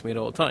have it with me at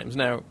all times.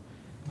 Now,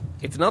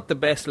 it's not the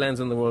best lens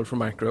in the world for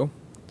macro.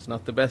 It's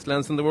not the best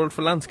lens in the world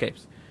for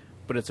landscapes.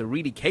 But it's a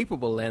really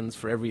capable lens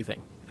for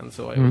everything. And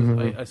so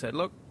I said,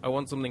 look, I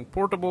want something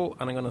portable,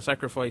 and I'm going to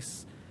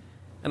sacrifice...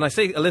 And I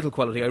say a little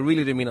quality. I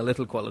really do mean a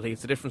little quality.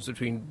 It's the difference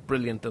between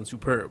brilliant and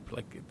superb.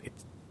 Like,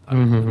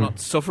 I'm not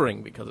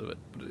suffering because of it.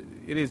 But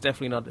it is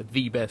definitely not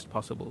the best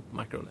possible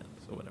macro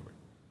lens or whatever.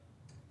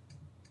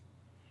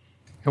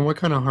 And what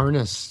kind of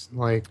harness,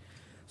 like...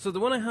 So the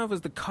one I have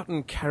is the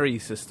cotton carry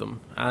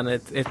system, and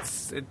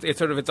it's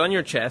on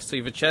your chest. So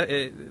you have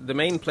the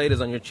main plate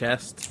is on your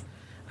chest,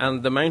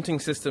 and the mounting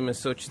system is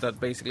such that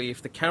basically,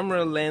 if the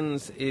camera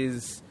lens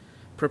is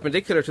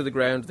perpendicular to the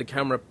ground, the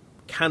camera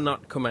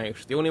cannot come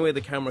out. The only way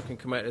the camera can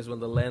come out is when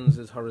the lens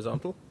is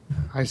horizontal.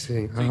 I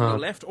see. So you can go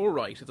left or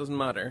right; it doesn't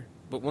matter.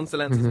 But once the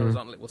lens is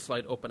horizontal, it will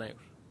slide up and out.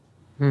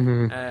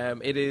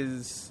 It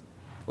is.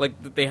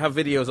 Like, they have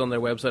videos on their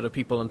website of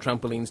people on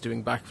trampolines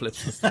doing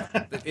backflips and stuff.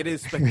 It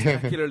is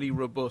spectacularly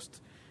robust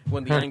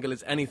when the angle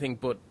is anything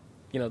but,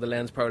 the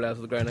lens parallel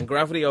to the ground. And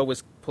gravity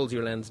always pulls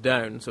your lens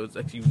down, so it's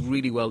actually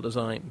really well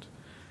designed.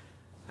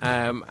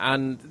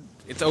 And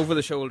it's over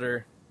the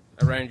shoulder,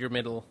 around your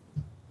middle.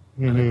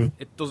 And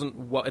it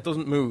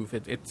doesn't move.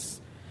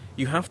 It's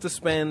you have to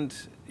spend,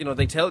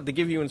 they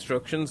give you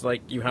instructions,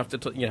 like you have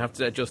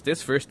to adjust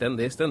this first, then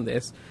this, then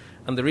this.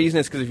 And the reason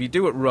is because if you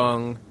do it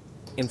wrong,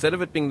 instead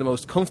of it being the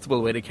most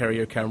comfortable way to carry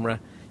your camera,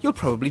 you'll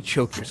probably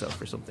choke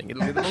yourself or something.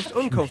 It'll be the most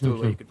uncomfortable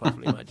way you could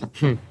possibly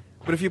imagine.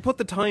 But if you put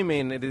the time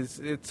in,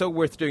 it's so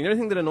worth doing. The only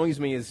thing that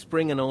annoys me is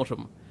spring and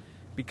autumn.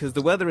 because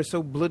the weather is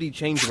so bloody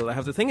changeable. I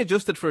have the thing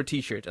adjusted for a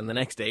t-shirt, and the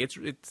next day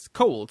it's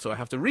cold, so I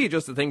have to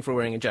readjust the thing for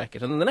wearing a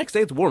jacket, and then the next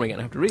day it's warm again.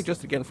 I have to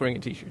readjust again for wearing a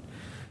t-shirt.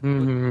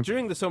 But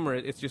during the summer,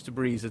 it's just a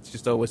breeze. It's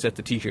just always set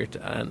the t-shirt,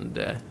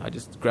 and I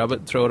just grab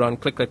it, throw it on,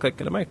 click,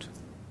 and I'm out.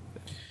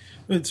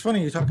 It's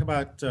funny you talk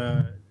about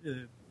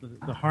the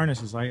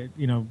harnesses.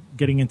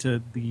 Getting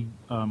into the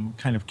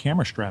kind of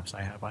camera straps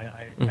I have.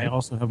 I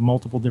also have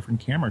multiple different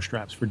camera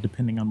straps for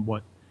depending on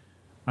what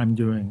I'm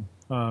doing.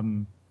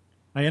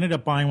 I ended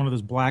up buying one of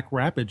those black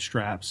rapid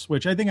straps,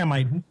 which I think I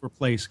might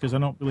replace because I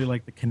don't really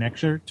like the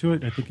connector to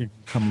it. I think it can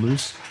come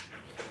loose.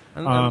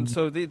 And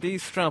so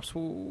these straps,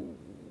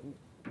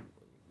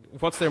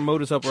 what's their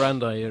modus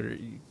operandi? Or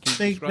can you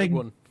describe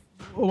one?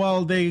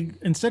 Well, they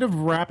instead of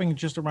wrapping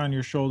just around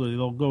your shoulder,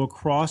 they'll go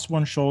across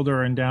one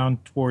shoulder and down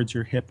towards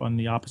your hip on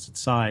the opposite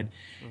side.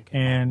 Okay.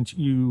 And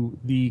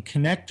the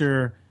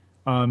connector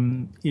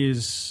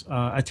is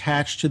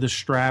attached to the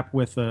strap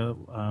with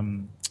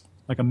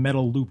like a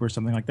metal loop or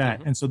something like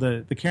that. And so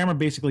the camera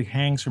basically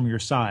hangs from your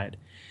side,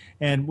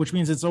 and which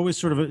means it's always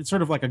sort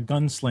of like a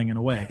gunsling in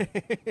a way.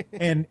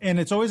 and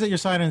it's always at your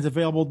side, and it's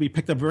available to be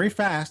picked up very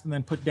fast and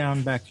then put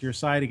down back to your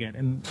side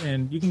again.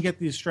 And you can get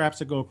these straps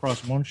that go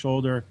across one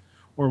shoulder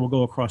or will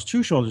go across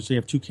two shoulders, so you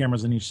have two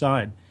cameras on each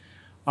side.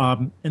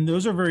 And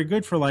those are very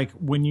good for like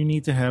when you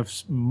need to have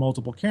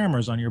multiple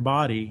cameras on your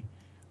body,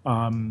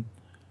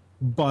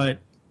 but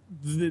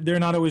they're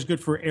not always good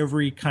for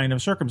every kind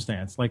of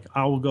circumstance. Like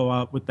I will go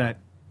out with that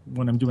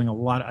when I'm doing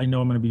I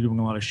know I'm going to be doing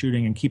a lot of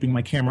shooting and keeping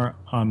my camera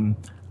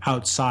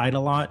outside a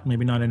lot,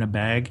 maybe not in a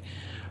bag.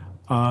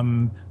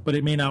 But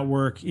it may not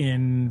work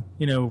in,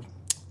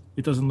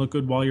 it doesn't look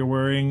good while you're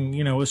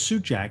wearing, a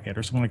suit jacket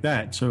or something like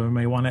that. So I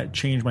may want to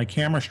change my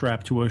camera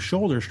strap to a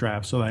shoulder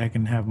strap so that I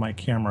can have my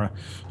camera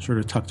sort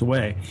of tucked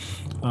away.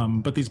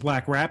 But these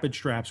black rapid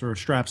straps or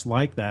straps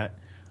like that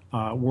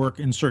work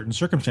in certain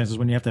circumstances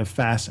when you have to have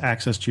fast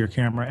access to your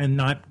camera and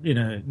not in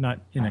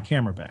a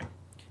camera bag.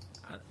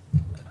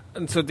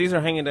 And so these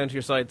are hanging down to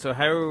your side. So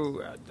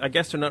I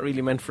guess they're not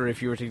really meant for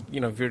if you were to,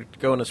 if you're to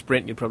go on a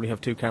sprint, you'd probably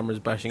have two cameras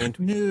bashing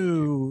into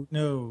it.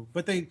 No.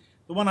 But the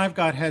one I've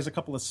got has a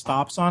couple of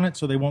stops on it,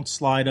 so they won't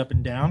slide up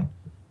and down.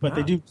 But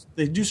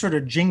they do sort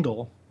of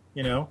jingle,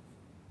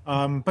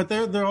 But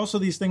there are also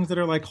these things that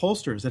are like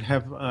holsters that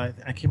have, I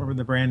can't remember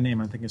the brand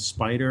name, I think it's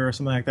Spider or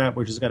something like that,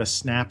 which has got a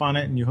snap on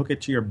it, and you hook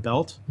it to your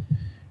belt,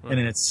 and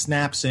then it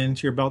snaps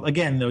into your belt.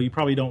 Again, though, you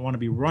probably don't want to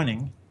be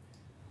running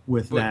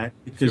with that.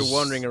 Because if you're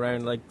wandering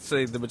around, like,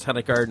 say, the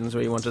Botanic Gardens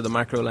where you wanted the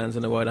macro lens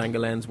and a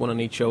wide-angle lens, one on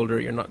each shoulder,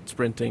 you're not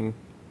sprinting.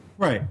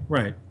 Right.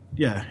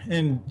 Yeah,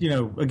 and,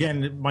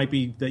 again, it might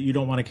be that you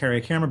don't want to carry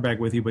a camera bag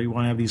with you, but you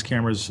want to have these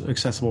cameras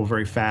accessible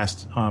very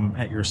fast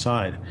at your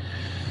side.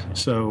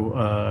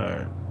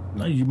 So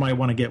you might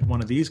want to get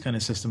one of these kind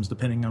of systems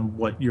depending on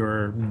what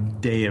your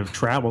day of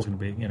travel is going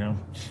to be,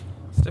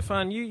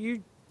 Stefan,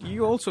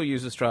 you also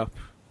use a strap.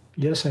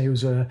 Yes, I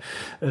use a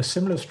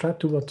similar strap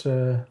to what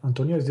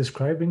Antonio is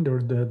describing,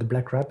 the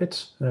Black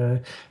Rapids.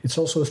 It's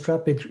also a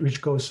strap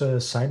which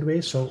goes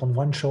sideways, so on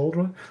one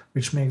shoulder,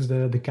 which makes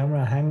the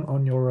camera hang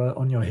on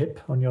your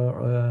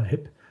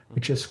hip,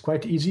 which is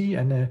quite easy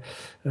and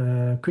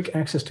quick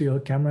access to your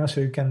camera,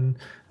 so you can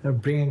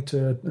bring it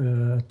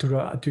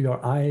to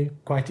your eye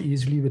quite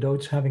easily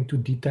without having to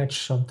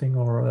detach something.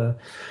 Or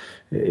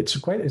it's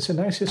a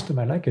nice system.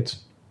 I like it.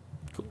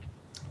 Cool.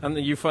 And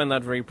you find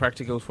that very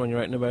practical for when you're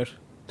out and about?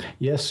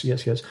 Yes.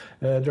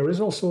 There is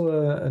also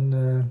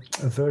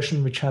a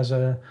version which has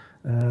a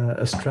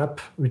strap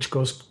which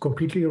goes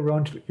completely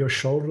around your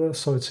shoulder,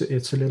 so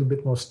it's a little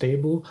bit more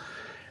stable.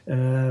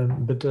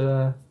 But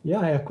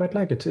I quite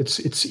like it.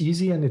 It's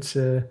easy and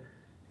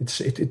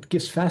it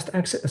gives fast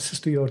access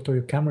to your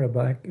camera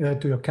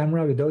bag, to your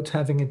camera without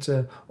having it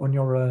on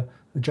your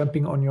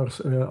jumping on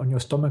your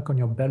stomach, on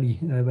your belly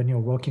when you're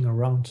walking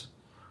around.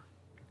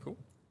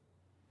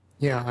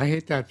 Yeah, I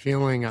hate that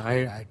feeling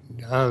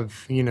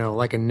of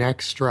like a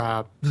neck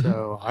strap. Mm-hmm.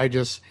 So I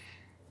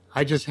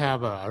just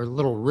have a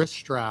little wrist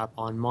strap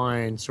on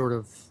mine, sort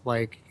of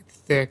like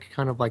thick,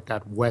 kind of like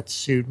that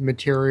wetsuit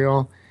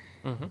material.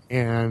 Mm-hmm.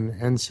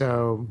 And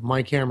so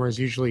my camera is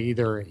usually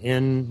either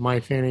in my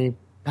fanny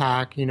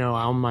pack,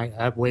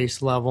 at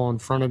waist level in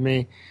front of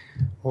me,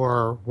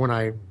 or when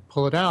I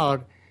pull it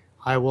out,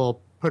 I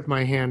will put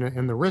my hand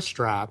in the wrist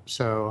strap.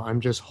 So I'm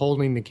just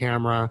holding the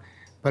camera.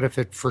 But if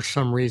it, for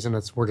some reason,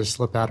 it were to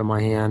slip out of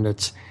my hand,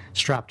 it's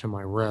strapped to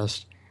my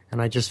wrist.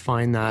 And I just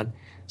find that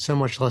so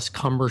much less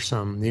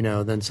cumbersome,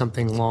 than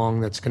something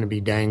long that's going to be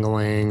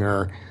dangling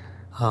or,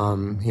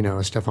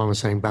 as Stefan was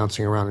saying,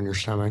 bouncing around in your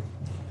stomach.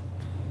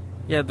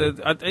 Yeah,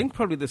 I think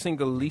probably the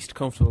single least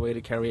comfortable way to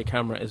carry a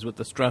camera is with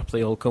the straps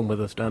they all come with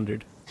as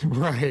standard.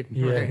 Right.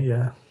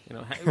 Yeah.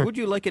 Would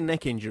you like a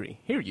neck injury?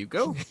 Here you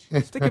go.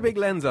 Stick a big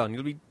lens on.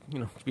 You'll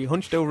be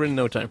hunched over in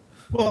no time.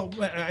 Well,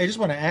 I just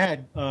want to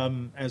add,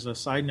 as a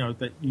side note,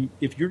 that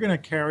if you're going to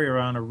carry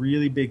around a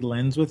really big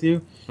lens with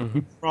you, mm-hmm.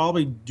 you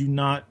probably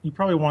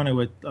want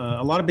to,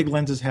 a lot of big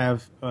lenses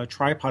have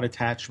tripod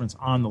attachments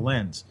on the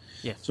lens.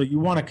 Yes. So you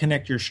want to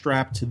connect your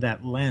strap to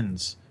that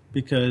lens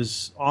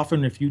because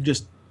often if you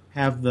just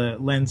have the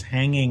lens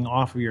hanging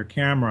off of your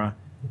camera,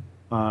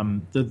 I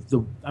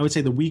would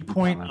say the weak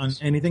point on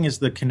anything is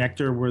the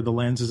connector where the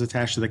lens is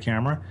attached to the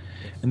camera,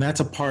 and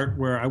that's a part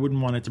where I wouldn't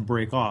want it to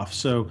break off.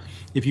 So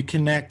if you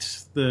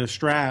connect the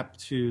strap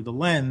to the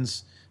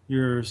lens,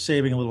 you're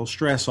saving a little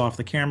stress off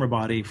the camera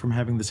body from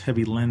having this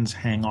heavy lens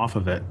hang off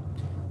of it.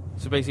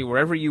 So basically,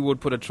 wherever you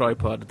would put a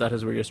tripod, that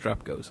is where your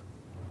strap goes.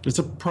 It's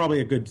probably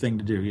a good thing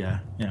to do, yeah.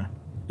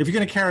 If you're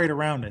going to carry it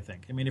around, I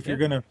think. I mean, if you're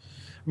going to...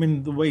 I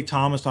mean, the way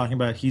Tom was talking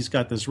about, he's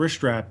got this wrist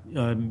strap,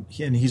 and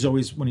he's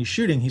always, when he's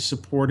shooting, you're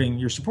supporting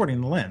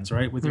the lens,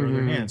 right, with your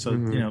other hand. So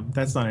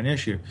that's not an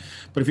issue.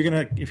 But if you're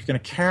gonna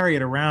carry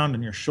it around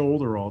on your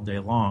shoulder all day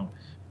long,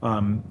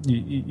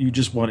 you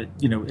just want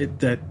it.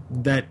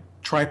 That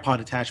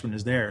tripod attachment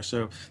is there.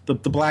 So the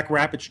black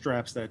rapid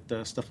straps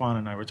that Stefaan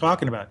and I were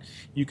talking about,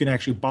 you can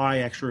actually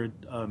buy extra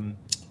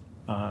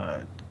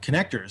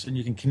connectors, and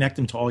you can connect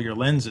them to all your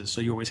lenses,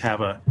 so you always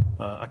have a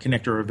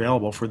connector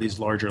available for these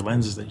larger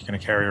lenses that you're going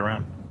to carry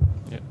around.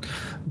 Yeah.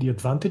 The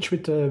advantage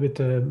with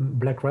the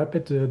Black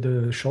Rapid,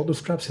 the shoulder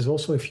straps, is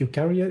also if you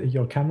carry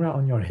your camera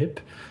on your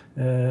hip,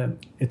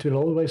 it will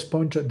always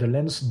point the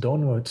lens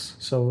downwards.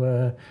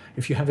 So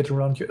if you have it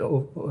around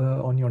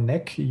on your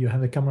neck, you have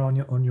the camera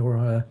on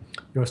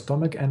your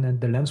stomach, and then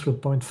the lens will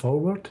point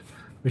forward,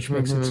 which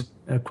makes it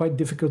quite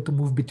difficult to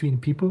move between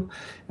people.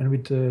 And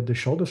with the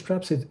shoulder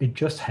straps, it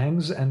just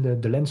hangs,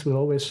 and the lens will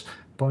always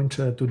point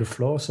to the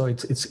floor, so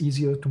it's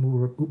easier to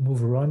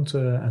move around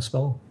as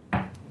well.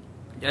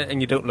 Yeah,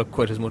 and you don't look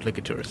quite as much like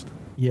a tourist.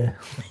 Yeah,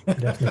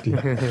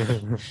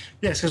 definitely.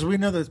 Yes, because we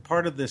know that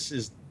part of this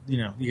is,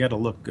 you got to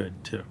look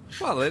good too.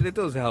 Well, it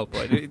does help,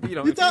 right? If you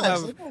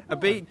have a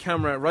big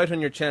camera right on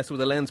your chest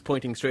with a lens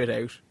pointing straight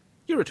out,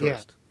 you're a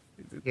tourist.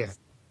 Yeah.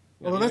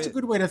 Well, that's a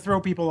good way to throw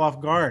people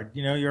off guard.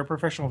 You're a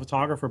professional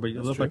photographer, but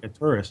you look like a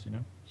tourist,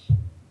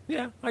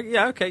 Yeah,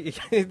 okay.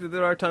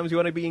 There are times you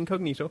want to be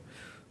incognito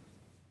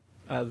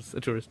as a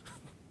tourist.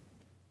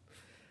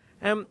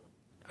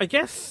 I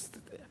guess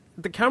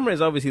the camera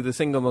is obviously the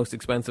single most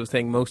expensive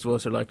thing most of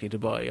us are likely to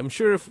buy. I'm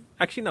sure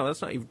actually, no,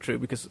 that's not even true,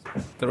 because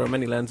there are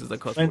many lenses that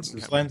cost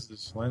lenses,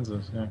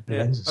 yeah.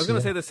 Lenses, I was going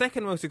to say the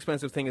second most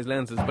expensive thing is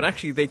lenses, but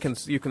actually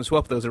you can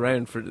swap those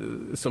around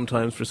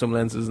sometimes for some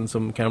lenses and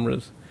some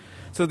cameras.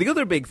 So the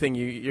other big thing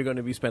you're going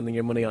to be spending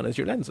your money on is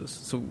your lenses.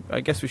 So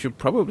I guess we should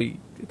probably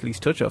at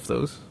least touch off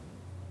those.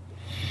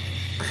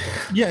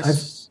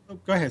 Yes.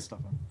 Go ahead,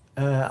 Stefaan.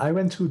 I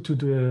went to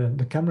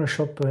the camera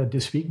shop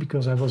this week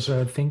because I was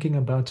thinking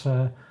about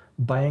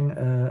buying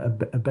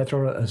a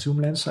better zoom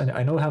lens.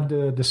 I now have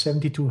the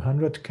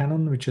 7200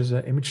 Canon, which is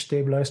image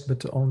stabilized,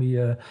 but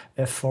only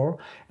f4.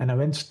 And I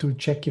went to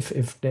check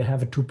if they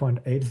have a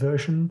 2.8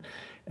 version.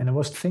 And I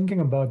was thinking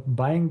about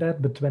buying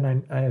that, but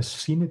when I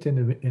seen it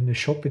in the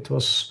shop, it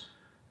was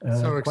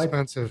so quite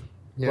expensive.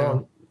 Yeah.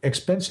 Well,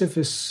 expensive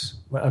is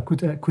I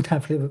could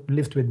have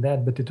lived with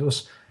that, but it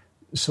was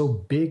so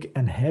big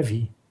and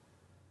heavy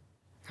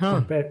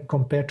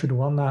compared to the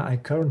one I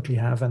currently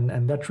have,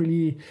 and that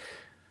really,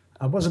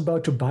 I was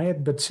about to buy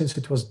it, but since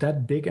it was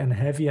that big and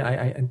heavy,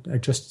 I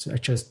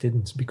just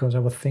didn't, because I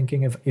was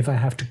thinking if I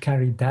have to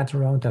carry that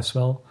around as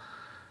well.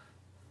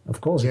 Of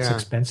course, it's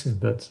expensive,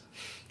 but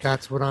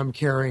that's what I'm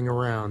carrying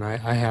around.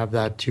 I have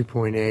that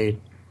 2.8.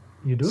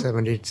 You do?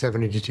 70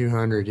 to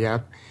 200, yeah.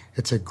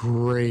 It's a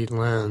great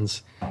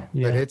lens,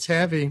 but it's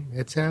heavy.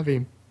 It's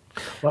heavy.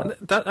 Well,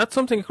 that's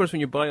something, of course, when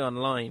you buy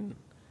online,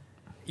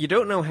 you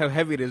don't know how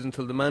heavy it is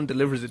until the man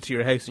delivers it to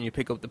your house and you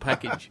pick up the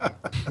package.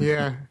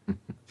 Yeah.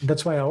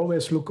 That's why I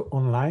always look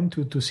online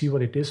to see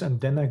what it is,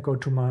 and then I go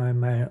to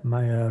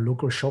my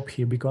local shop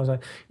here, because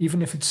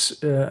even if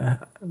it's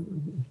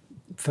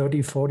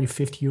 30, 40,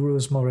 50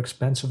 euros more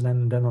expensive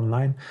than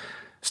online,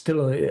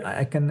 still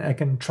I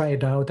can try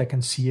it out, I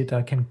can see it,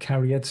 I can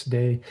carry it.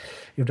 If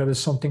there is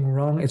something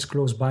wrong, it's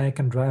close by, I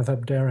can drive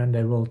up there and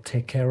they will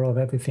take care of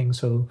everything.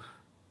 So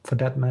for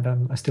that matter,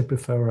 I still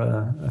prefer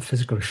a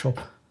physical shop.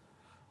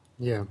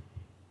 Yeah.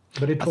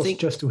 But it was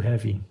just too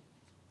heavy.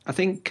 I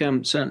think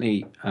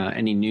certainly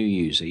any new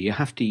user, you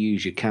have to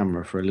use your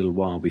camera for a little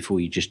while before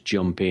you just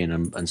jump in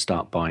and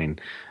start buying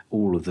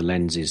all of the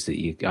lenses that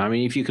you... I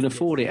mean, if you can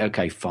afford it,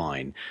 okay,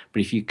 fine.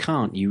 But if you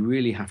can't, you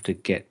really have to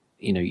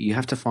you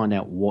have to find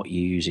out what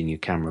you're using your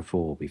camera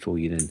for before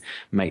you then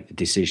make the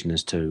decision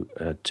as to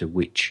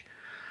which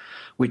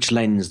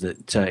lens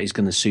that is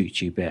going to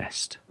suit you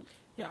best.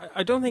 Yeah,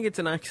 I don't think it's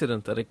an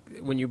accident that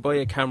when you buy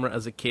a camera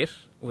as a kit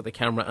with a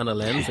camera and a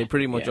lens, they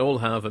pretty much all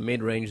have a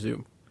mid-range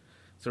zoom.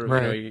 Sort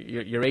of,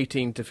 your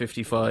 18 to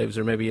 55s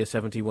or maybe a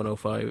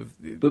 70-105.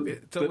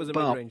 It's always a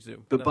mid-range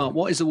zoom. But Bart,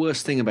 what is the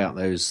worst thing about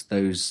those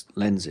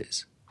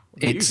lenses?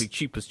 They're usually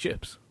cheap as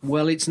chips.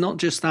 Well, it's not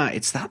just that.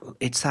 It's that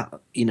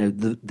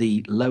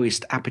the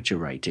lowest aperture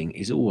rating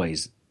is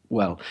always,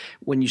 well,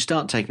 when you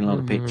start taking a lot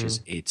of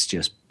pictures, it's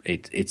just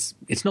it's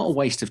not a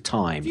waste of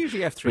time. It's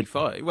usually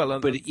f3.5.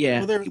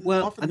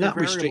 Well, and that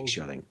restricts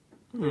you, I think.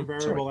 There are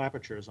variable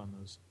apertures on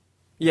those.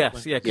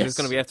 Yes, because it's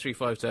going to be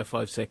f3.5 to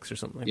f5.6 or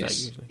something like that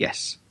usually.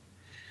 Yes.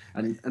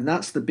 and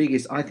that's the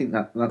biggest. I think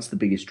that's the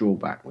biggest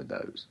drawback with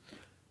those.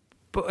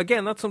 But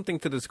again, that's something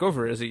to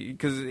discover, is it?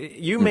 Because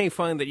you may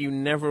find that you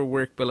never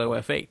work below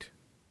f8,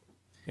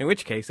 in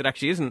which case it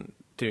actually isn't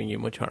doing you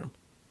much harm.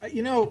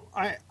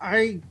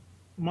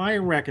 My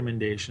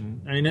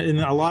recommendation, I mean, and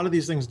a lot of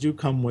these things do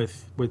come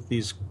with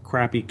these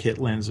crappy kit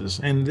lenses,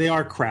 and they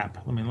are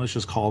crap. I mean, let's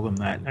just call them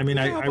that. I mean,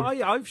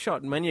 I've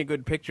shot many a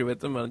good picture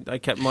with them, and I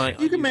kept mine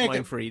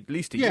for at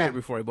least a year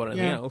before I bought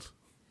anything else.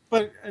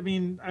 But, I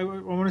mean, I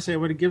want to say I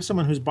would give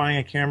someone who's buying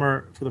a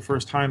camera for the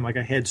first time like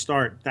a head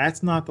start.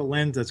 That's not the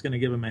lens that's going to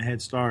give them a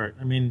head start.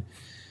 I mean,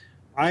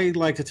 I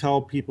like to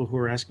tell people who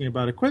are asking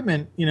about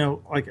equipment,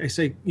 like I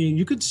say,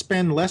 you could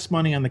spend less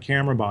money on the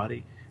camera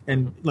body.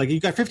 And, like,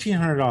 you got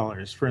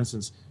 $1,500, for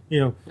instance.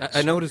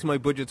 I noticed my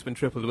budget's been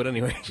tripled, but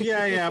anyway.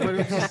 Yeah, but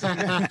it's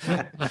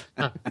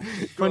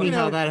funny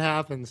how that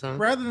happens, huh?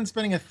 Rather than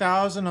spending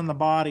 $1,000 on the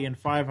body and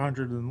 $500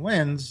 on the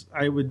lens,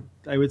 I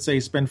would say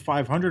spend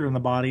 $500 on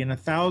the body and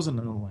 $1,000 on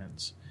the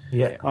lens.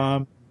 Yeah.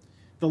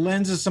 The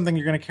lens is something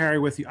you're going to carry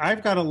with you.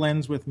 I've got a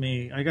lens with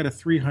me. I got a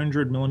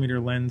 300 millimeter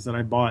lens that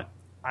I bought.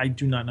 I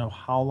do not know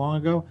how long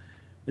ago.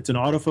 It's an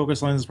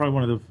autofocus lens. It's probably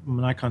one of the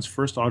Nikon's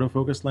first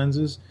autofocus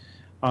lenses.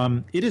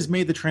 It has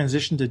made the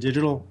transition to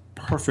digital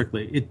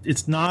perfectly.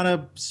 It's not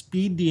a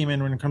speed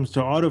demon when it comes to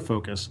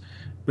autofocus,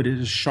 but it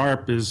is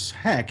sharp as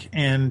heck.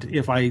 And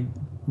if I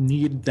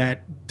need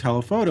that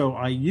telephoto,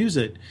 I use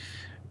it.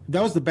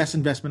 That was the best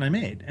investment I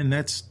made. And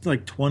that's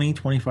like 20,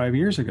 25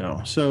 years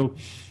ago. So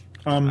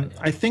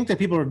I think that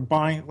people are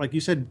buying, like you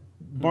said,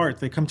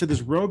 Bart, they come to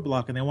this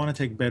roadblock and they want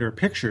to take better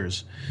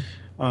pictures.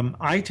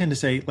 I tend to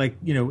say, like,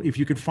 if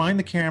you could find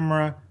the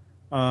camera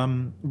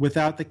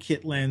without the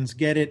kit lens,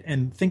 get it,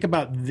 and think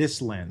about this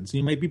lens.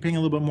 You might be paying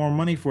a little bit more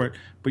money for it,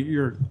 but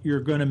you're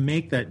going to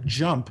make that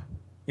jump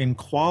in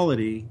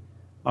quality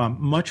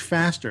much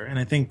faster, and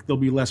I think there'll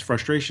be less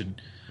frustration.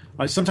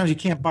 Sometimes you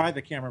can't buy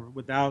the camera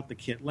without the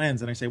kit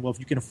lens, and I say, well, if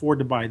you can afford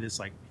to buy this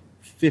like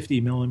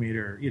 50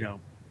 millimeter,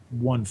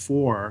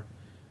 1.4,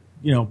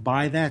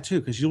 buy that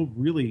too, because you'll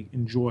really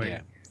enjoy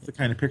the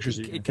kind of pictures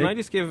that you can take. I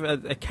just give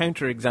a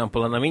counter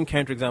example? And I mean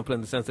counter example in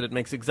the sense that it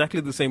makes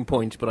exactly the same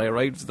point, but I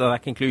arrived at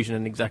that conclusion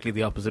in exactly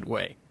the opposite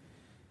way.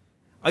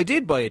 I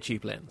did buy a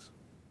cheap lens.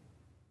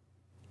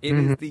 It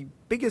is the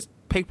biggest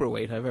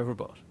paperweight I've ever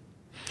bought.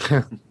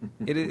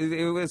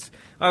 It was.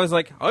 I was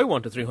like, I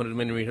want a 300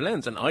 millimeter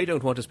lens, and I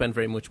don't want to spend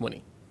very much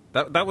money.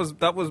 That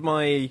was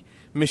my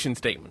mission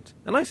statement,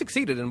 and I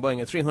succeeded in buying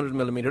a 300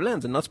 millimeter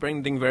lens and not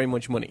spending very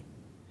much money.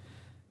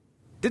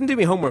 Didn't do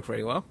my homework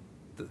very well.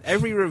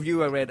 Every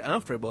review I read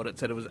after I bought it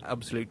said it was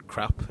absolute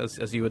crap,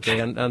 as you would say,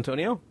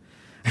 Antonio.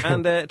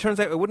 And it turns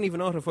out it wouldn't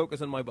even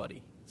autofocus on my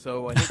body.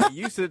 So I think I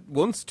used it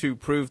once to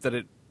prove that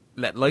it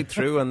let light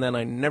through, and then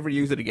I never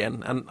used it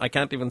again. And I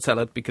can't even sell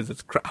it because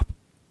it's crap.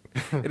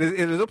 It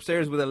is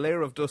upstairs with a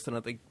layer of dust on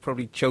it. They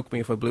probably choke me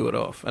if I blew it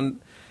off.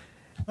 And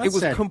it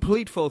was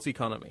complete false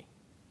economy.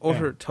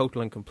 Utter,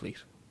 total, and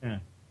complete. Yeah.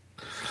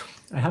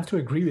 I have to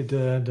agree with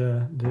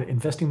the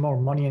investing more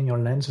money in your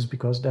lenses,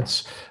 because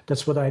that's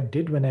what I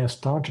did when I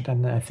started,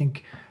 and I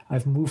think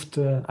I've moved.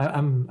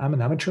 I'm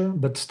an amateur,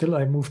 but still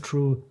I moved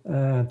through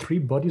 3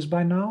 bodies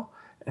by now,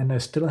 and I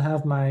still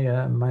have my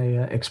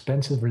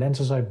expensive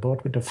lenses I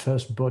bought with the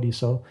first body.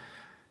 So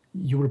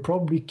you will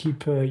probably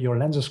keep your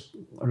lenses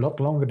a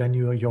lot longer than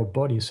your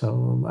body.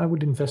 So I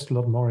would invest a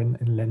lot more in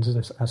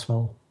lenses as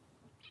well.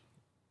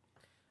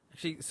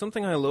 Actually,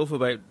 something I love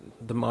about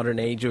the modern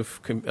age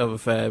of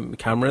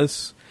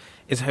cameras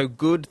is how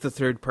good the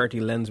third-party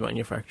lens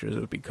manufacturers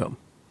have become.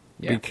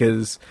 Yeah.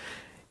 Because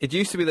it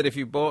used to be that if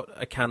you bought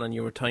a Canon,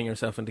 you were tying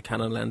yourself into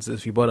Canon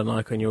lenses. If you bought a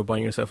Nikon, you were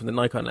buying yourself into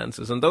Nikon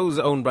lenses. And those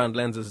own-brand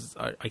lenses,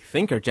 I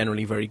think, are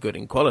generally very good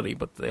in quality,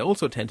 but they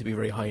also tend to be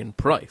very high in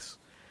price.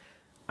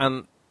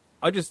 And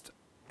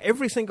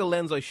every single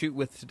lens I shoot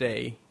with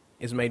today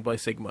is made by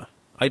Sigma.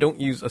 I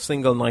don't use a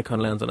single Nikon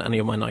lens on any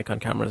of my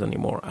Nikon cameras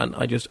anymore, and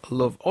I just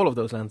love all of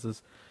those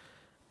lenses.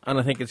 And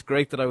I think it's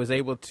great that I was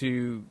able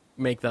to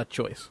make that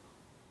choice.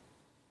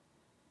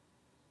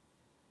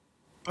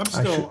 I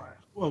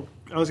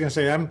was going to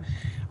say,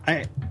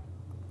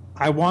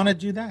 I want to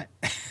do that.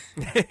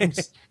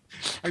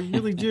 I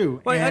really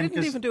do. Well, I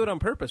didn't even do it on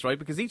purpose, right?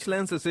 Because each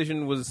lens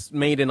decision was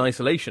made in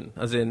isolation,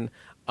 as in,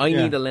 I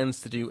need a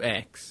lens to do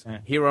X. Yeah.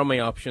 Here are my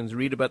options.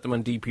 Read about them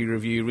on DP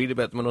Review, read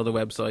about them on other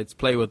websites,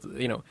 play with,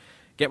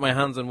 get my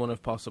hands on one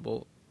if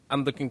possible.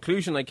 And the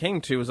conclusion I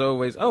came to was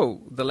always,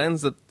 the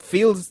lens that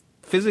feels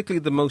physically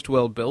the most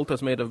well-built,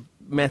 that's made of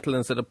metal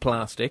instead of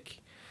plastic,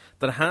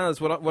 that has,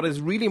 what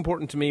is really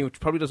important to me, which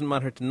probably doesn't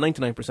matter to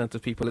 99%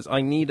 of people, is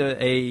I need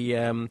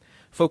a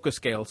focus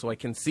scale so I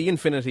can see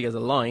infinity as a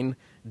line,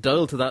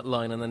 dial to that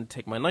line, and then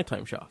take my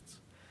nighttime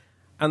shots.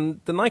 And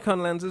the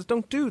Nikon lenses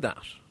don't do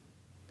that.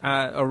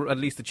 Or at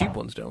least the cheap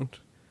ones don't.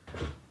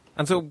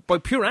 And so, by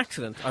pure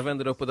accident, I've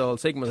ended up with all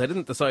Sigmas. I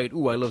didn't decide,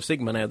 I love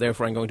Sigma now,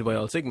 therefore I'm going to buy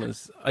all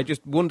Sigmas.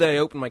 One day I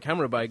opened my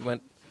camera bag and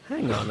went,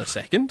 hang on a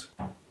second.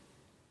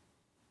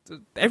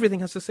 Everything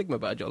has a Sigma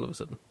badge all of a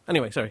sudden.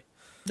 Anyway, sorry.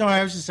 No,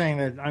 I was just saying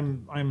that I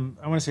want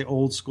to say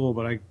old school,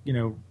 but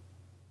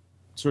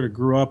sort of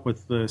grew up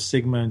with the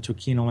Sigma and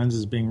Tokina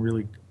lenses being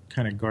really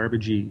kind of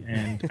garbagey,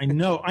 and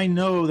I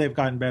know they've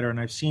gotten better, and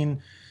I've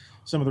seen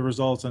some of the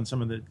results on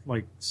some of the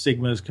like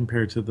Sigmas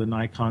compared to the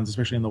Nikons,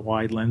 especially in the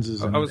wide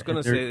lenses. I was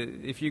going to say,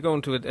 if you go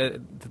into it,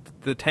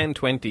 the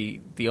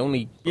 1020, the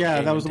only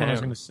that was the one I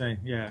was going to say.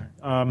 Yeah,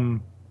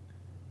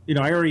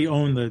 I already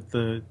own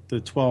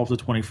the 12 to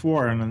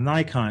 24 on a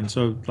Nikon,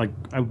 so like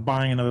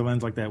buying another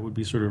lens like that would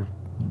be sort of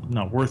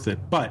not worth it.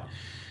 But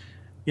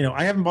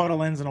I haven't bought a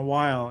lens in a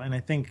while, and I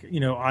think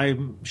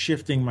I'm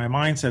shifting my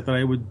mindset that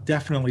I would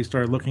definitely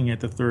start looking at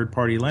the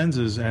third-party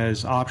lenses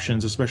as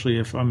options, especially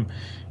if I'm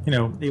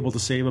able to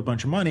save a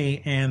bunch of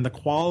money and the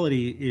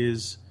quality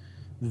is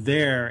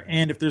there.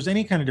 And if there's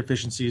any kind of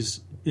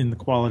deficiencies in the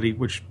quality,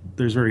 which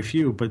there's very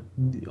few, but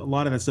a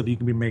lot of that stuff you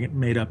can be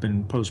made up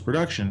in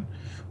post-production,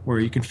 where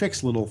you can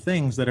fix little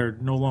things that are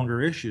no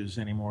longer issues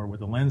anymore with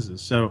the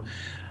lenses. So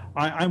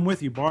I'm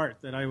with you, Bart,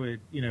 that I would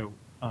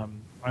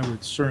I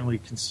would certainly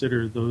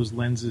consider those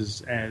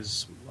lenses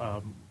as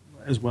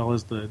well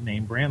as the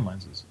name brand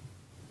lenses.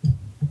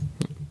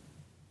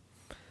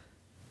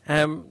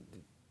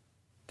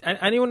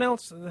 Anyone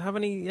else have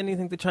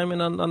anything to chime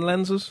in on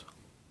lenses?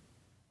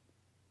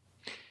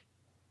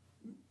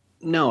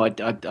 No,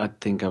 I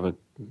think I'd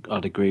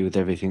agree with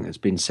everything that's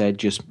been said.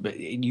 Just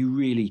you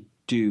really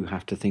do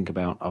have to think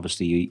about,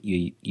 obviously,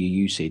 your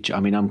usage. I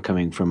mean, I'm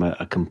coming from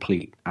a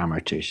complete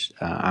amateur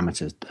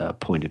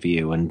point of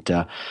view,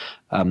 and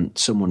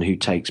someone who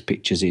takes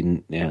pictures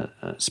in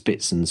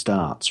spits and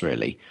starts,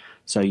 really.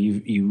 So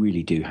you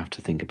really do have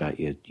to think about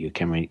your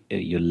camera,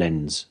 your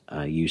lens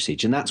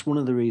usage, and that's one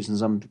of the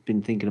reasons I've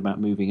been thinking about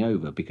moving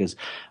over, because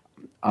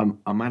I'm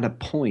at a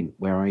point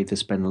where I either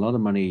spend a lot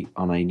of money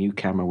on a new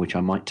camera, which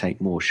I might take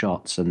more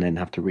shots and then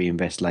have to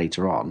reinvest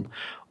later on,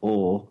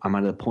 or I'm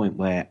at a point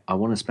where I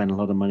want to spend a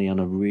lot of money on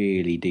a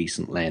really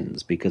decent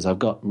lens, because I've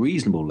got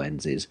reasonable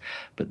lenses,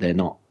 but they're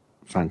not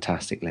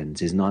fantastic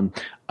lenses. And I'm,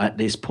 at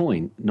this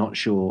point, not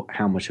sure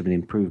how much of an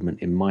improvement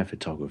in my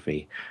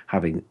photography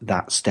having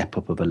that step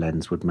up of a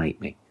lens would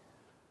make me.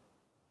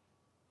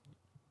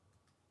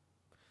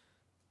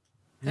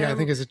 Yeah, I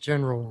think as a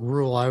general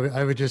rule,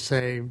 I would just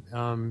say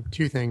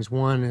two things.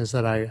 One is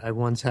that I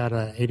once had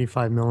a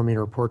 85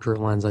 millimeter portrait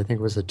lens. I think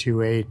it was a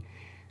 2.8. It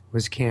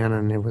was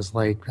Canon. It was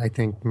like, I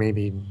think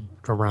maybe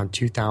around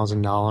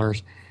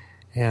 $2,000.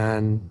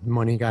 And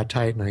money got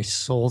tight, and I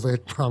sold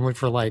it probably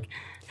for like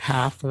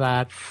half of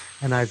that.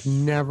 And I've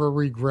never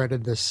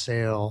regretted the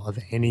sale of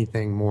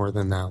anything more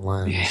than that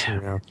lens.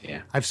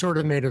 Yeah. I've sort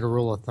of made it a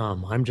rule of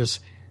thumb. I'm just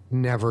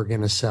never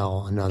going to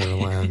sell another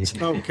lens.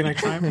 Oh, can I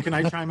chime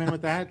in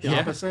with that? The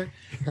opposite?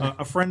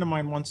 A friend of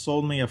mine once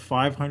sold me a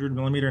 500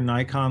 millimeter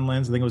Nikon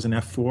lens. I think it was an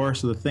f4.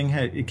 So the thing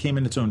it came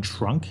in its own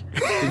trunk.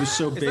 It was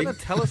so big. Is that a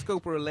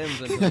telescope or a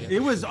lens?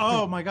 It was.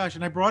 Oh my gosh!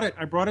 And I brought it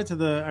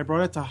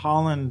to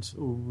Holland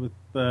with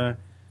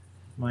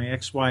my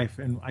ex-wife,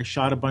 and I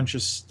shot a bunch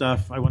of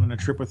stuff. I went on a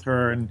trip with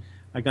her, and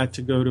I got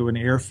to go to an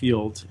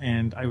airfield,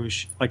 and I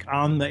was like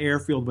on the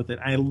airfield with it.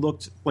 I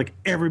looked like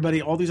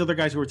everybody, all these other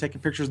guys who were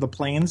taking pictures of the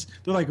planes.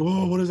 They're like,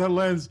 "Oh, what is that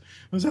lens?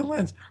 What is that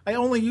lens?" I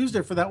only used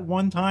it for that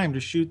one time to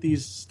shoot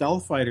these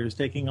stealth fighters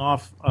taking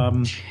off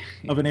of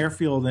an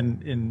airfield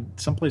in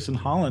someplace in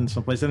Holland,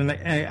 and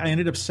I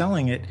ended up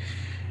selling it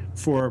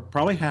for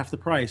probably half the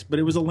price. But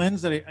it was a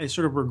lens that I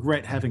sort of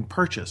regret having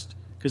purchased,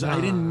 because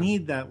I didn't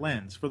need that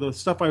lens for the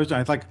stuff I was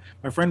doing. Like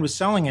my friend was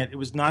selling it; it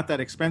was not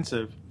that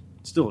expensive.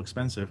 Still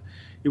expensive.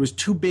 It was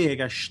too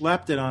big. I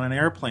schlepped it on an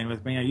airplane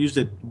with me. I used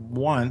it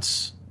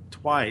once,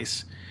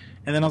 twice,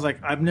 and then I was like,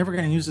 I'm never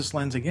going to use this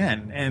lens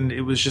again. And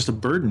it was just a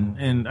burden.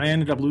 And I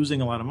ended up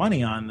losing a lot of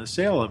money on the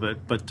sale of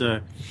it. But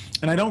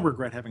and I don't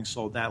regret having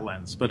sold that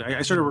lens. But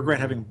I sort of regret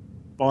having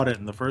bought it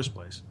in the first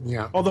place.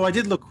 Yeah. Although I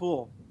did look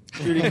cool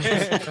shooting.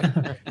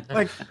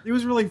 Like it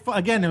was really fun.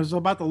 Again, it was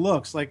about the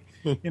looks. Like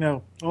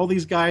all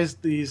these guys,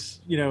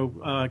 these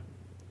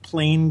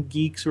plane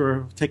geeks who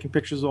are taking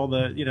pictures of all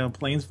the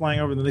planes flying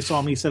over, and then they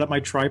saw me set up my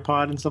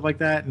tripod and stuff like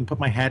that and put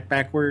my hat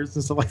backwards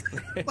and stuff like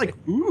that. Like,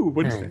 ooh,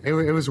 what is that?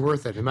 It was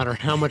worth it, no matter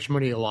how much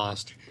money you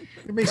lost.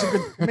 It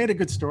made a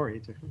good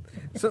story too.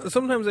 So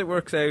sometimes it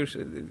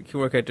can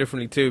work out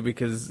differently too,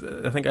 because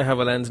I think I have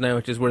a lens now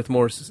which is worth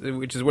more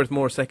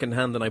second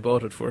hand than I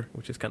bought it for,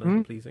 which is kind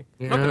of pleasing.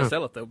 Yeah. I'm not going to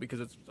sell it though,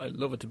 because I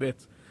love it to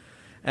bits.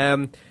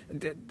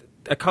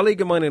 A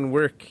colleague of mine in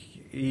work,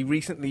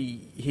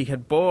 he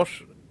had bought,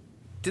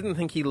 didn't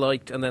think he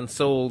liked, and then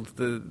sold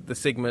the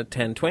Sigma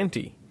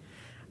 1020.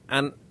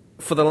 And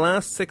for the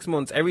last 6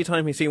 months, every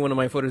time he's seen one of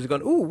my photos, he's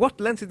gone, "Ooh, what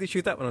lens did you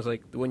shoot that one?" I was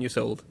like, "The one you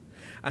sold."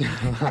 And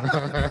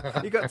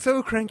he got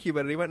so cranky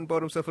about it, he went and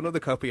bought himself another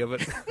copy of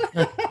it.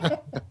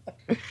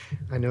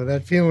 I know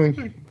that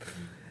feeling.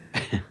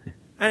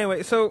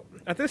 Anyway, so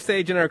at this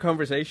stage in our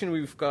conversation,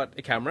 we've got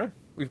a camera,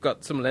 we've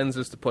got some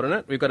lenses to put in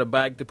it, we've got a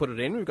bag to put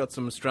it in, we've got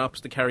some straps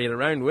to carry it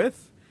around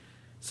with.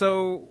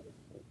 So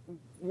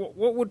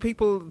what would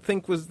people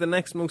think was the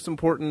next most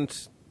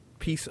important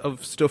piece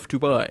of stuff to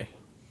buy?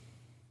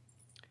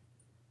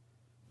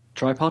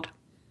 Tripod?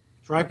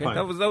 Okay,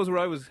 that was where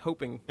I was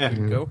hoping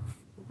to go.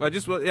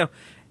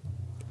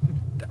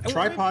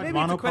 Tripod, maybe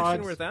monopods. It's a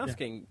question worth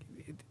asking.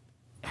 Yeah.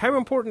 How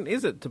important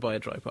is it to buy a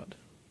tripod?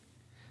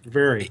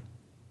 Very.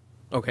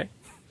 Okay.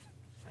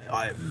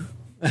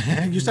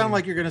 You sound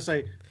like you're going to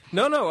say...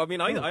 No. I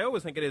mean, I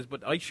always think it is,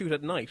 but I shoot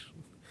at night.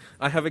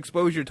 I have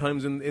exposure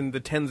times in the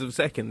tens of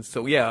seconds.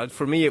 So, yeah,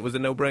 for me, it was a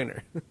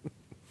no-brainer.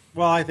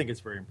 Well, I think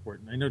it's very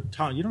important. I know,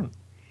 Tom, you don't...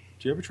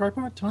 Do you have a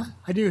tripod, Tom?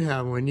 I do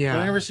have one, yeah.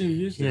 I never see you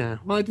use it. Yeah,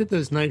 well, I did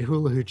those night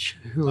hula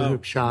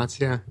hoop shots,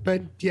 yeah.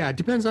 But, yeah, it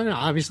depends on,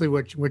 obviously,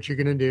 what you're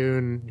going to do.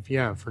 And,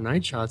 for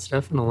night shots,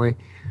 definitely.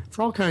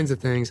 For all kinds of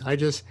things.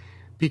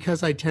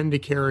 Because I tend to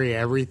carry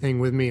everything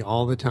with me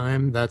all the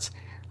time,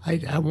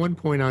 at one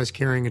point I was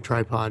carrying a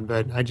tripod,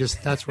 but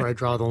that's where I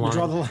draw the line. You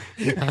draw the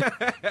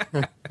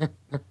line.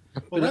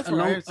 Well, that's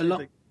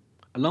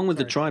along with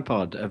the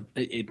tripod,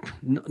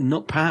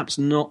 perhaps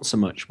not so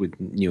much with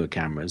newer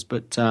cameras,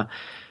 but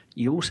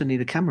you also need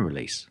a camera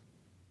release.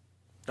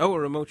 Oh, a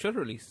remote shutter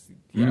release.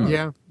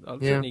 Yeah. I'll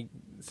certainly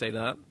say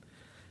that.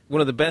 One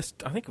of the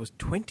best, I think it was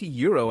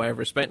 €20 I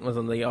ever spent was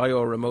on the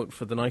IO remote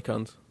for the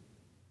Nikons.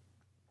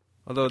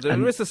 Although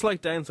there is a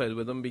slight downside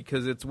with them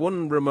because it's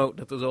one remote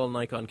that does all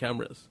Nikon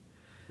cameras.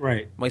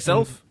 Right.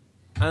 Myself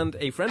and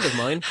a friend of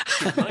mine,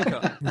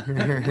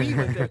 Nikon, we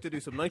went out to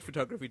do some night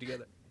photography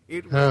together.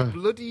 It was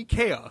bloody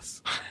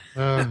chaos.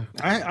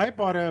 I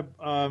bought a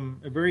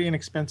very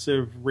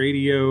inexpensive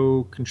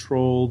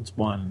radio-controlled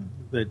one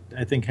that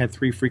I think had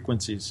 3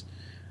 frequencies,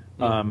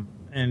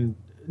 and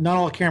not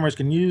all cameras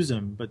can use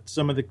them. But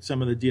some of the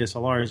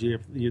DSLRs, you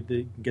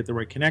get the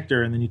right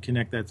connector, and then you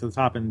connect that to the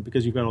top, and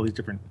because you've got all these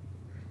different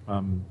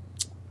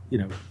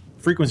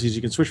frequencies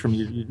you can switch from,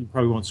 you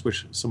probably won't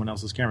switch someone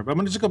else's camera. But I'm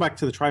going to just go back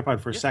to the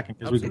tripod for a second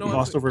because we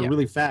glossed over it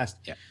really fast.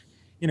 Yeah.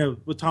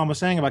 What Tom was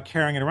saying about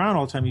carrying it around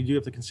all the time, you do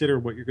have to consider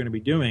what you're going to be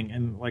doing.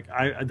 And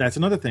that's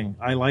another thing.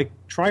 I like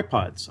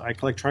tripods. I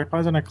collect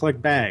tripods and I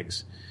collect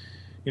bags.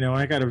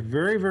 I got a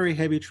very, very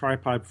heavy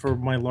tripod for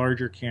my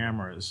larger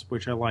cameras,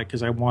 which I like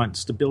because I want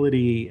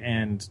stability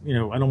and,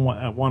 I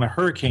want a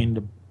hurricane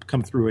to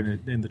come through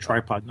in the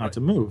tripod not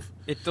to move.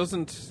 It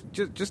doesn't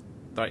just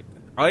right.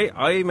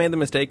 I made the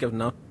mistake of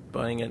not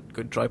buying a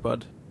good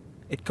tripod.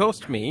 It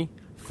cost me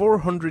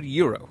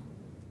 €400,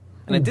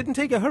 and it didn't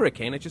take a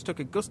hurricane. It just took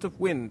a gust of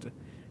wind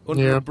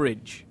under a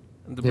bridge,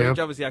 and the bridge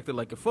obviously acted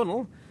like a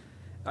funnel.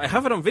 I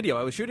have it on video.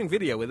 I was shooting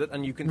video with it,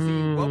 and you can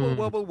see wobble,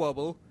 wobble,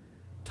 wobble,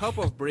 top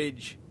of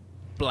bridge,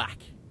 black.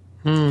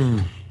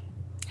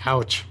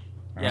 Ouch.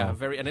 Yeah,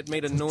 and it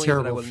made a noise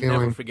that I will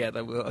never forget.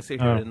 I'll sit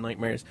here in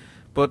nightmares.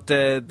 But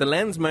the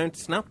lens mount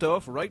snapped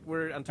off right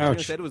where Antonio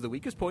said it was the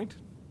weakest point.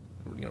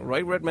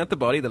 Right where it met the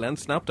body, the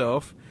lens snapped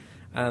off,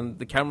 and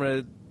the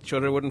camera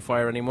shutter wouldn't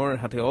fire anymore. It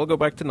had to all go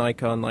back to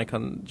Nikon.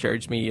 Nikon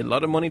charged me a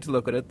lot of money to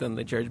look at it, then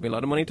they charged me a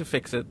lot of money to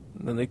fix it,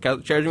 and then they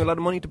charged me a lot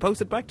of money to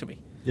post it back to me.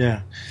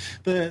 Yeah.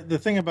 The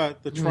thing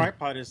about the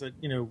tripod is that,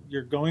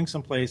 you're going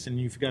someplace and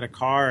you've got a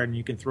car and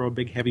you can throw a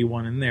big heavy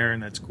one in there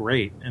and that's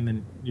great. And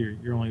then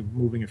you're only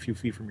moving a few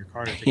feet from your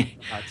car to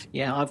take shots.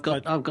 Yeah, I've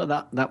got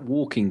that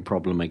walking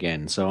problem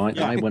again. So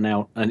I went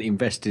out and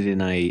invested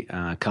in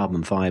a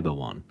carbon fiber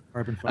one.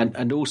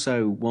 And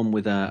also one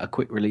with a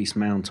quick release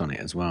mount on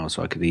it as well,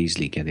 so I could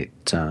easily get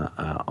it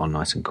on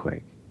nice and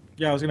quick.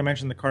 Yeah, I was going to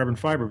mention the carbon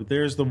fiber, but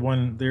there's the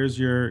one. There's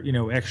your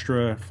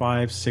extra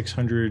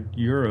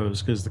 €500-600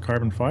 because the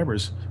carbon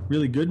fiber's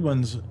really good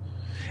ones,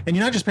 and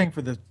you're not just paying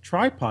for the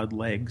tripod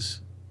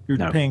legs.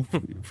 You're paying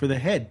for the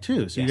head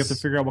too. So you have to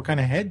figure out what kind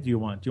of head do you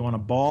want. Do you want a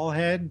ball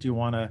head? Do you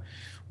want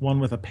one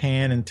with a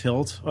pan and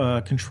tilt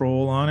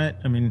control on it?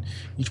 I mean,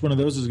 each one of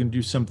those is going to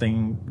do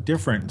something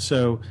different.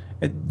 So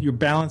you're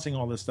balancing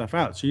all this stuff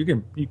out. So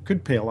you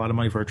could pay a lot of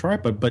money for a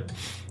tripod, but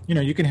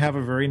you can have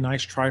a very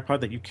nice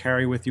tripod that you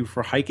carry with you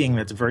for hiking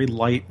that's very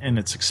light and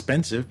it's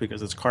expensive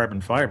because it's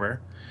carbon fiber.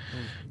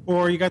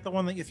 Or you got the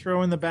one that you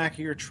throw in the back of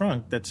your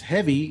trunk that's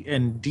heavy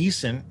and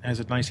decent,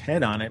 has a nice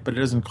head on it, but it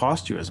doesn't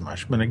cost you as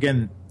much. But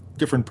again,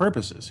 different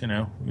purposes,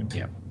 Yeah.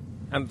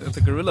 And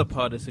the Gorilla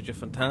Pod is such a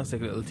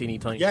fantastic little teeny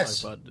tiny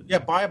tripod. Yeah,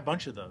 buy a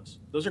bunch of those.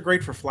 Those are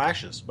great for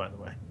flashes, by the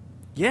way.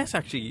 Yes,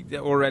 actually,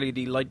 or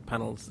LED light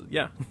panels.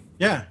 Yeah.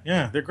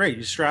 Yeah, they're great.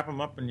 You strap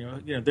them up, and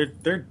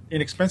they're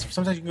inexpensive.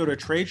 Sometimes you can go to a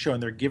trade show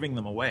and they're giving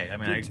them away. I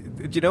mean,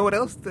 do you know what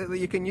else that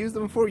you can use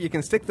them for? You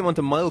can stick them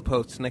onto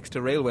mileposts next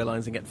to railway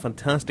lines and get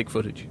fantastic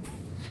footage.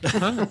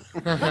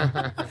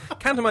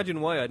 Can't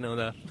imagine why I'd know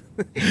that.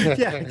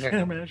 Yeah, I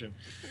can't imagine.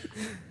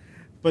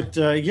 But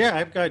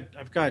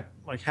I've got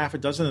like half a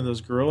dozen of those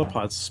Gorilla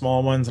Pods,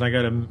 small ones, and I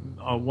got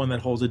a one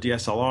that holds a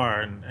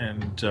DSLR,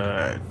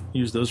 and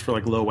use those for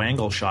like low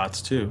angle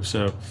shots too.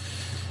 So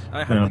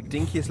I have the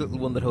dinkiest little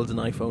one that holds an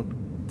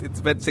iPhone. It's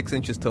about 6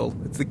 inches tall.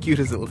 It's the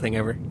cutest little thing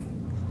ever.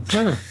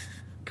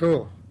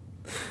 Cool.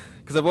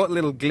 Because I bought a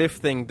little glyph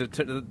thing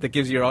that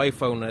gives your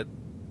iPhone a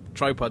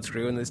tripod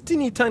screw, and this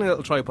teeny tiny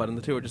little tripod, and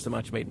the two are just a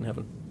match made in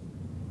heaven.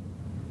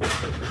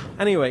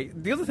 Anyway,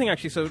 the other thing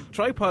actually, so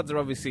tripods are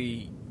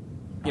obviously,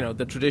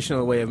 the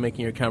traditional way of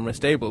making your camera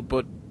stable,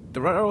 but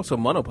there are also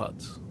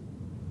monopods.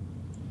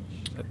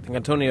 I think,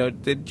 Antonio,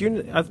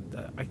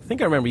 I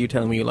think I remember you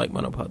telling me you like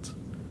monopods.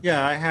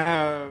 Yeah, I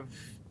have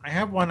I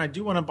have one. I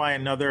do want to buy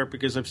another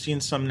because I've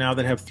seen some now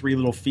that have 3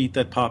 little feet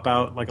that pop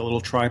out like a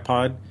little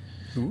tripod.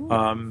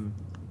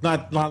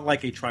 Not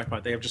like a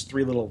tripod. They have just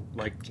 3 little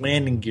like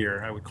landing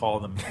gear, I would call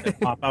them, that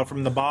pop out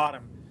from the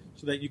bottom,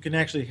 so that you can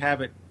actually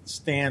have it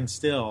stand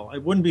still.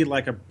 It wouldn't be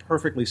like a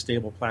perfectly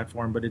stable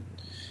platform, but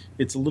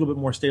it's a little bit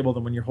more stable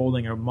than when you're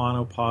holding a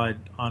monopod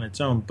on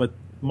its own. But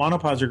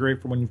monopods are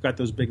great for when you've got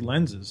those big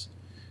lenses.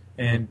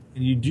 And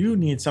you do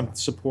need some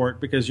support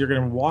because you're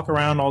going to walk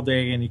around all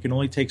day and you can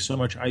only take so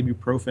much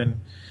ibuprofen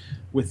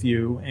with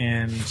you.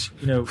 And,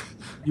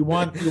 you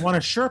want a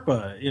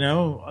Sherpa,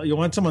 you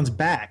want someone's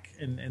back.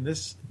 And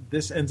this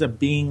ends up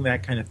being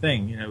that kind of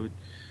thing.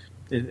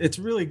 It's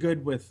really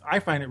good I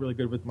find it really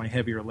good with my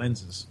heavier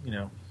lenses,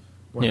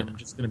 when I'm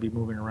just going to be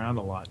moving around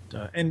a lot.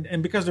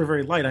 And because they're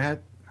very light,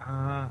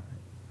 I'm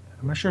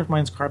not sure if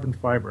mine's carbon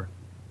fiber.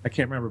 I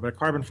can't remember, but a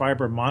carbon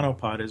fiber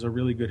monopod is a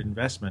really good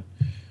investment.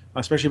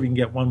 Especially if you can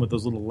get one with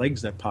those little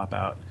legs that pop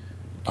out.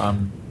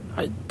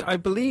 I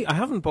believe I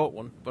haven't bought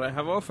one, but I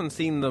have often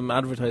seen them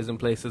advertised in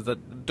places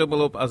that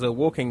double up as a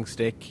walking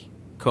stick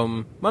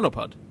come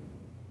monopod.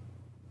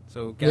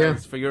 So,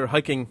 Gaz, for your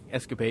hiking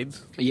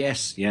escapades.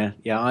 Yes, yeah.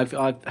 I've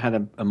had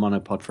a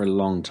monopod for a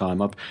long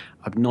time.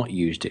 I've not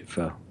used it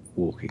for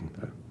walking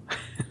though.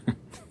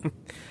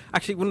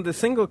 Actually, one of the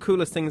single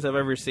coolest things I've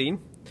ever seen.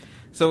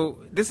 So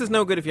this is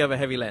no good if you have a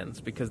heavy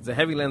lens, because the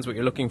heavy lens, what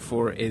you're looking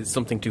for is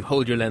something to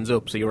hold your lens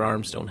up so your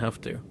arms don't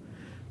have to.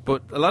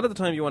 But a lot of the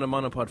time you want a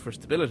monopod for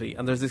stability,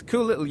 and there's this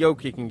cool little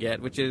yoke you can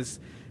get, which is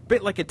a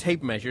bit like a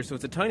tape measure. So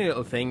it's a tiny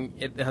little thing.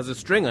 It has a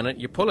string on it.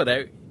 You pull it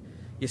out,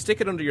 you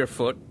stick it under your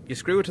foot, you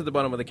screw it to the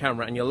bottom of the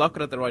camera, and you lock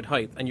it at the right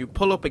height, and you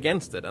pull up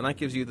against it, and that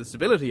gives you the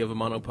stability of a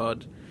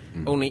monopod,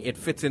 only it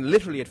fits in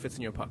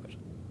your pocket.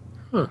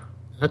 Huh.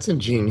 That's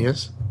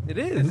ingenious. It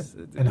is.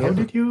 And how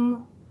did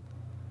you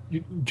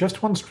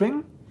just one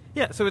string?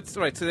 Yeah, so it's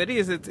right. So the idea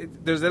is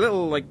there's a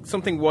little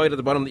something wide at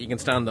the bottom that you can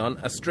stand on,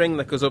 a string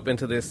that goes up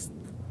into this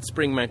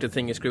spring-mounted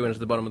thing you screw into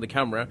the bottom of the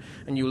camera,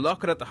 and you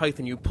lock it at the height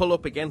and you pull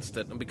up against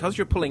it. And because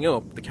you're pulling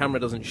up, the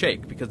camera doesn't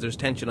shake because there's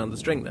tension on the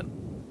string then.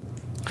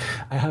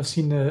 I have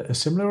seen a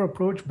similar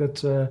approach,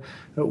 but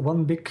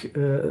one big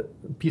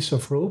piece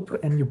of rope,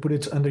 and you put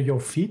it under your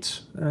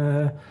feet,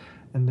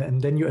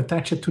 and then you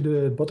attach it to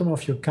the bottom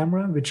of your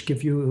camera, which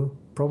gives you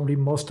probably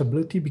more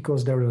stability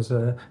because there is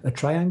a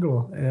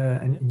triangle,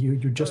 and you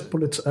just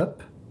pull it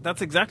up.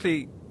 That's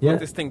exactly what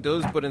this thing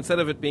does, but instead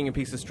of it being a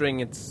piece of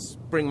string, it's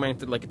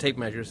spring-mounted like a tape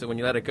measure, so when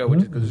you let it go, it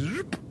just goes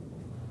zoop,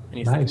 and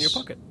you stick it in your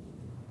pocket.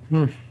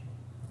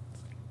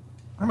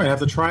 I might have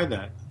to try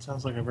that. It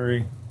sounds like a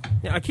very...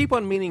 Yeah, I keep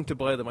on meaning to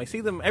buy them. I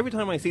see them, every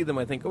time I see them,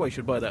 I think, I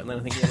should buy that, and then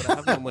I think, but I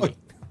have no money.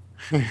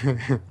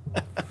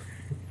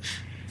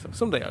 So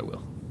someday I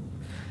will.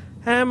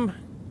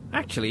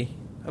 Actually,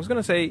 I was going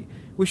to say,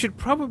 we should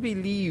probably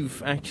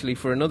leave, actually,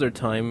 for another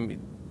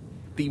time,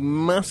 the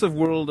massive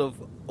world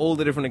of all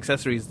the different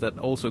accessories that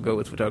also go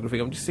with photography.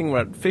 I'm just seeing we're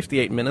at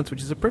 58 minutes,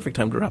 which is a perfect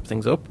time to wrap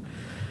things up.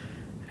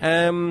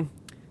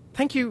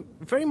 Thank you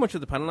very much to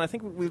the panel. I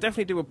think we'll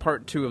definitely do a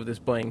part 2 of this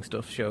buying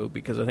stuff show,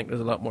 because I think there's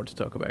a lot more to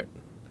talk about.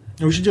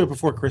 We should do it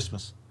before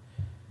Christmas.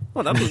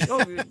 Oh, that was...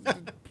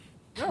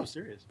 No,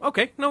 serious.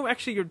 Okay, no,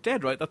 actually, you're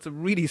dead right. That's a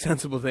really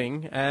sensible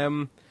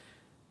thing.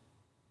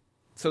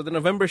 So the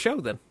November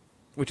show, then,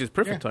 which is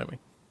perfect timing.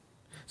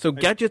 So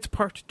Gadgets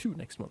Part 2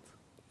 next month.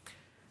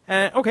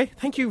 Okay,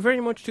 thank you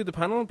very much to the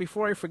panel.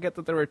 Before I forget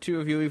that there are 2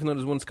 of you, even though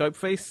there's one Skype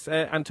face,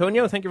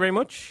 Antonio, thank you very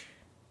much.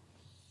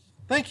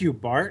 Thank you,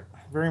 Bart,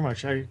 very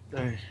much. I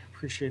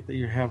appreciate that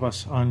you have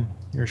us on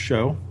your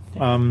show.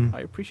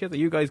 I appreciate that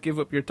you guys give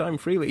up your time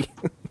freely.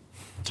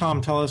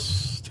 Tom, tell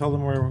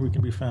them where we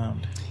can be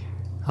found.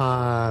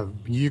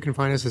 You can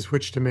find us at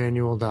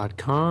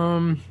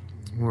switchtomanual.com.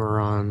 We're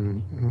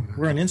on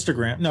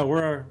Instagram.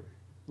 No,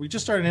 we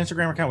just started an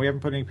Instagram account. We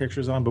haven't put any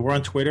pictures on, but we're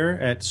on Twitter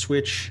at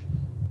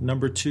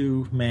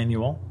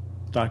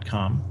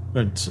switch2manual.com.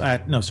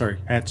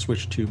 At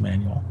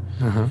switch2manual.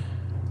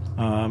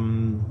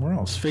 Where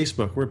else?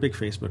 Facebook. We're big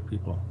Facebook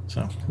people,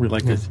 so we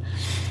like it.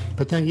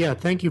 But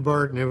thank you,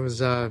 Bart. And it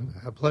was a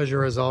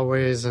pleasure as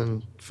always,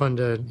 and fun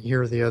to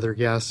hear the other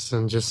guests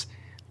and just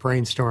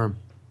brainstorm.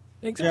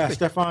 Exactly. Yeah,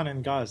 Stefaan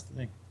and Gaz.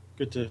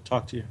 Good to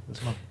talk to you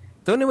this month.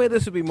 The only way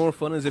this would be more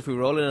fun is if we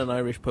were all in an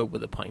Irish pub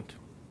with a pint.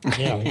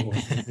 Yeah,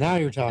 now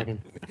you're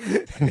talking.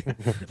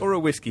 Or a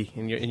whiskey,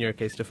 in your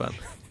case, Stefaan.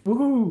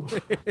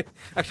 Woohoo!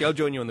 Actually, I'll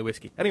join you on the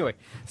whiskey. Anyway,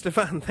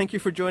 Stefaan, thank you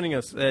for joining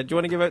us. Do you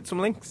want to give out some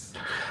links?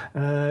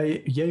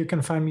 You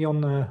can find me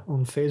on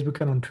Facebook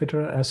and on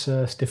Twitter as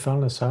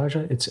Stefaan Lesage.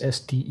 It's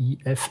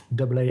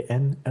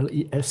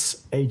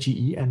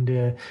STEFANLESAGE.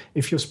 And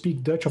if you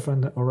speak Dutch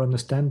or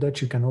understand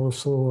Dutch, you can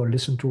also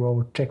listen to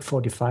our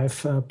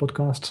Tech45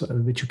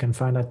 podcast, which you can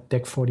find at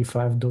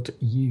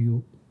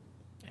tech45.eu.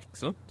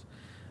 Excellent.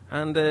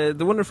 And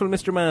the wonderful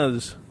Mr.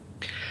 Maz.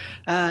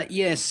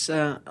 Yes,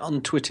 on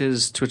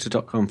Twitter's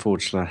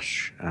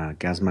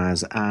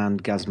twitter.com/Gazmaz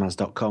and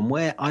Gazmaz.com,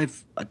 where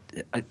I've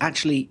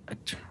actually,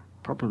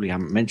 probably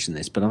haven't mentioned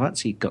this, but I've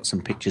actually got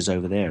some pictures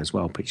over there as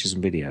well, pictures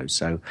and videos.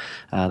 So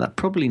that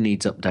probably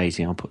needs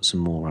updating. I'll put some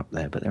more up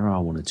there, but there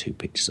are 1 or 2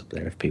 pictures up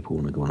there if people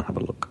want to go and have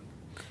a look.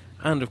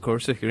 And, of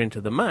course, if you're into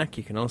the Mac,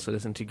 you can also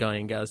listen to Guy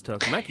and Gaz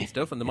talk Mac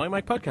stuff on the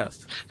MyMac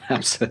Podcast.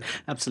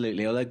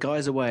 Absolutely. Although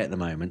Guy's away at the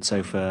moment,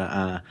 so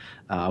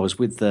I was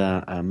with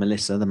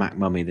Melissa, the Mac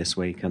Mummy, this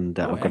week, and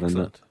I've got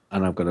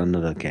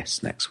another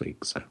guest next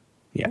week. So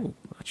yeah, ooh,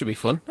 that should be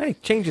fun. Hey,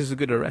 change is as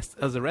good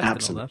as a rest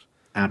and all that.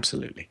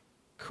 Absolutely.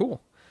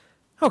 Cool.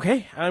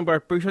 Okay, I'm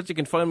Bart Bouchot. You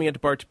can find me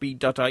at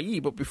bartb.ie.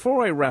 But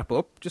before I wrap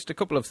up, just a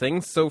couple of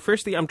things. So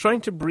firstly, I'm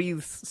trying to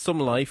breathe some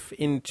life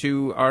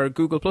into our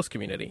Google Plus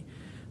community.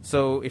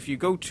 So if you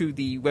go to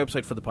the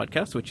website for the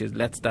podcast, which is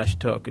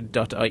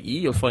lets-talk.ie,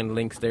 you'll find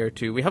links there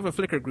to... We have a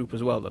Flickr group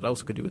as well that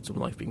also could do with some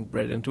life being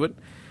bred into it.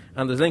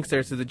 And there's links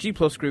there to the G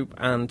Plus group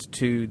and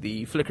to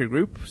the Flickr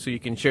group, so you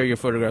can share your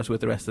photographs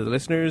with the rest of the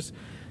listeners.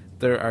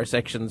 There are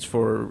sections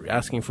for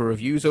asking for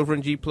reviews over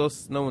in G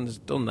Plus. No one's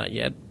done that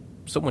yet.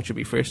 Someone should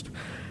be first.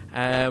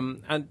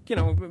 And,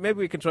 maybe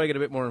we can try to get a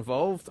bit more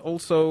involved.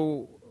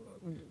 Also...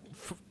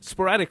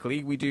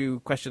 sporadically, we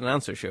do question and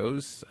answer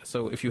shows.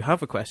 So if you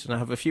have a question, I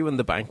have a few in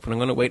the bank, but I'm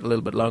going to wait a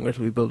little bit longer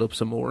till we build up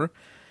some more.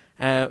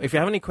 If you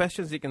have any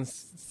questions, you can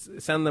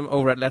send them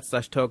over at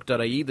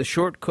lets-talk.ie. The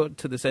shortcut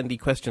to the send the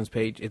questions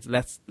page is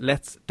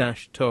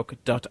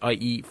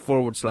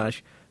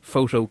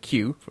lets-talk.ie/photo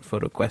Q for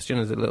photo question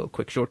is a little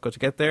quick shortcut to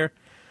get there.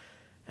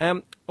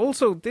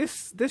 Also,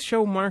 this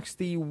show marks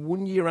the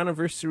 1 year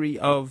anniversary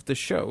of the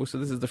show. So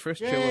this is the first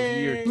show of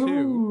year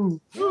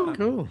 2.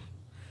 Cool.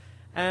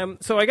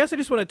 So I guess I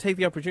just want to take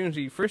the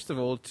opportunity, first of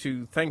all,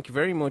 to thank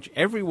very much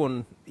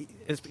everyone,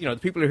 the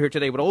people who are here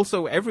today, but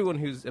also everyone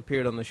who's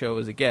appeared on the show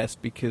as a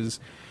guest, because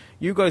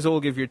you guys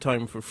all give your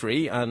time for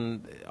free,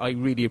 and I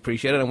really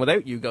appreciate it. And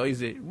without you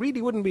guys, it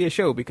really wouldn't be a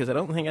show, because I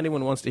don't think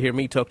anyone wants to hear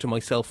me talk to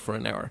myself for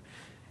an hour.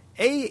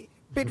 A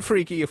bit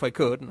freaky if I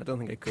could, and I don't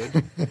think I could,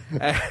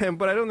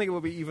 but I don't think it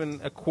would be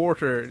even a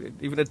quarter,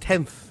 even a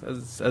tenth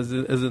as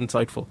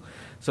insightful.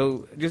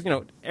 So just,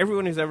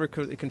 everyone who's ever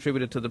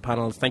contributed to the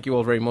panels, thank you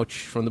all very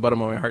much from the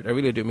bottom of my heart. I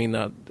really do mean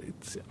that.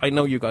 I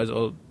know you guys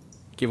all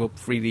give up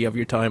freely of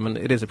your time, and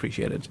it is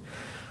appreciated.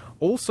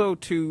 Also,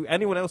 to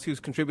anyone else who's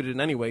contributed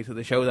in any way to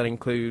the show, that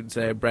includes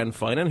Bren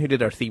Finan, who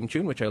did our theme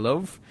tune, which I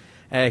love.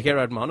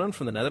 Gerard Monon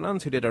from the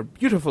Netherlands, who did our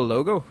beautiful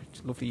logo.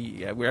 It's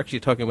lovely. We're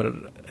actually talking about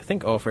it, I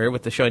think, off air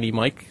with the shiny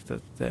mic.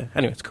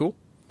 Anyway, it's cool.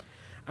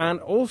 And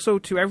also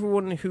to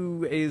everyone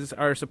who is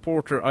our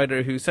supporter,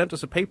 either who sent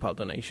us a PayPal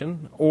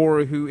donation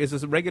or who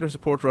is a regular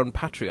supporter on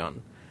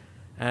Patreon.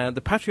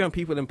 The Patreon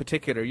people in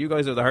particular, you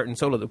guys are the heart and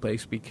soul of the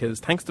place, because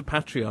thanks to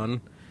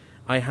Patreon,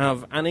 I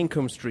have an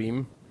income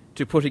stream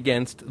to put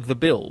against the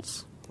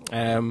bills.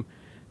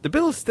 The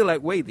bills still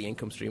outweigh the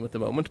income stream at the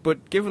moment,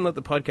 but given that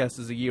the podcast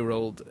is a year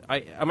old,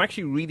 I'm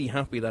actually really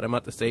happy that I'm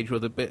at the stage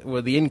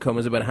where the income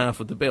is about half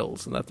of the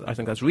bills, and I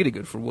think that's really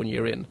good for 1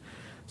 year in.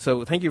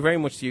 So thank you very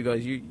much to you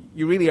guys. You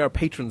really are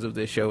patrons of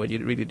this show, and you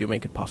really do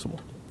make it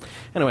possible.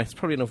 Anyway, it's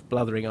probably enough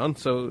blathering on,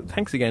 so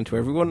thanks again to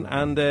everyone,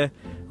 and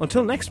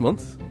until next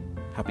month,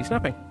 happy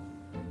snapping.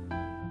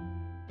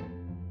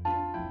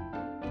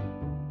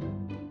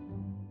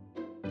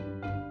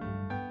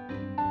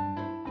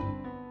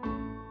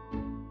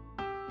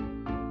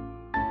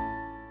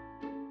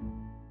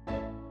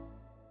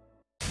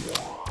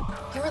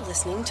 You're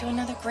listening to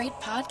another great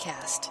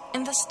podcast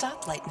in the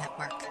Stoplight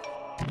Network.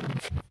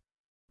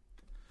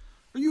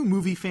 Are you a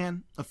movie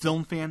fan? A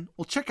film fan?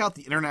 Well, check out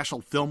the International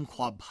Film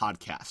Club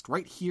podcast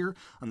right here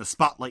on the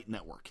Spotlight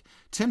Network.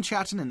 Tim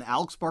Chatton and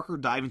Alex Barker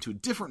dive into a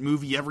different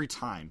movie every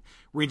time,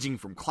 ranging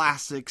from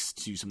classics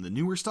to some of the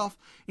newer stuff,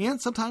 and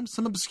sometimes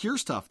some obscure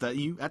stuff that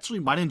you actually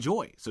might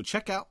enjoy. So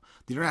check out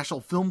the International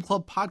Film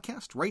Club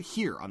podcast right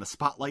here on the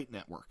Spotlight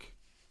Network.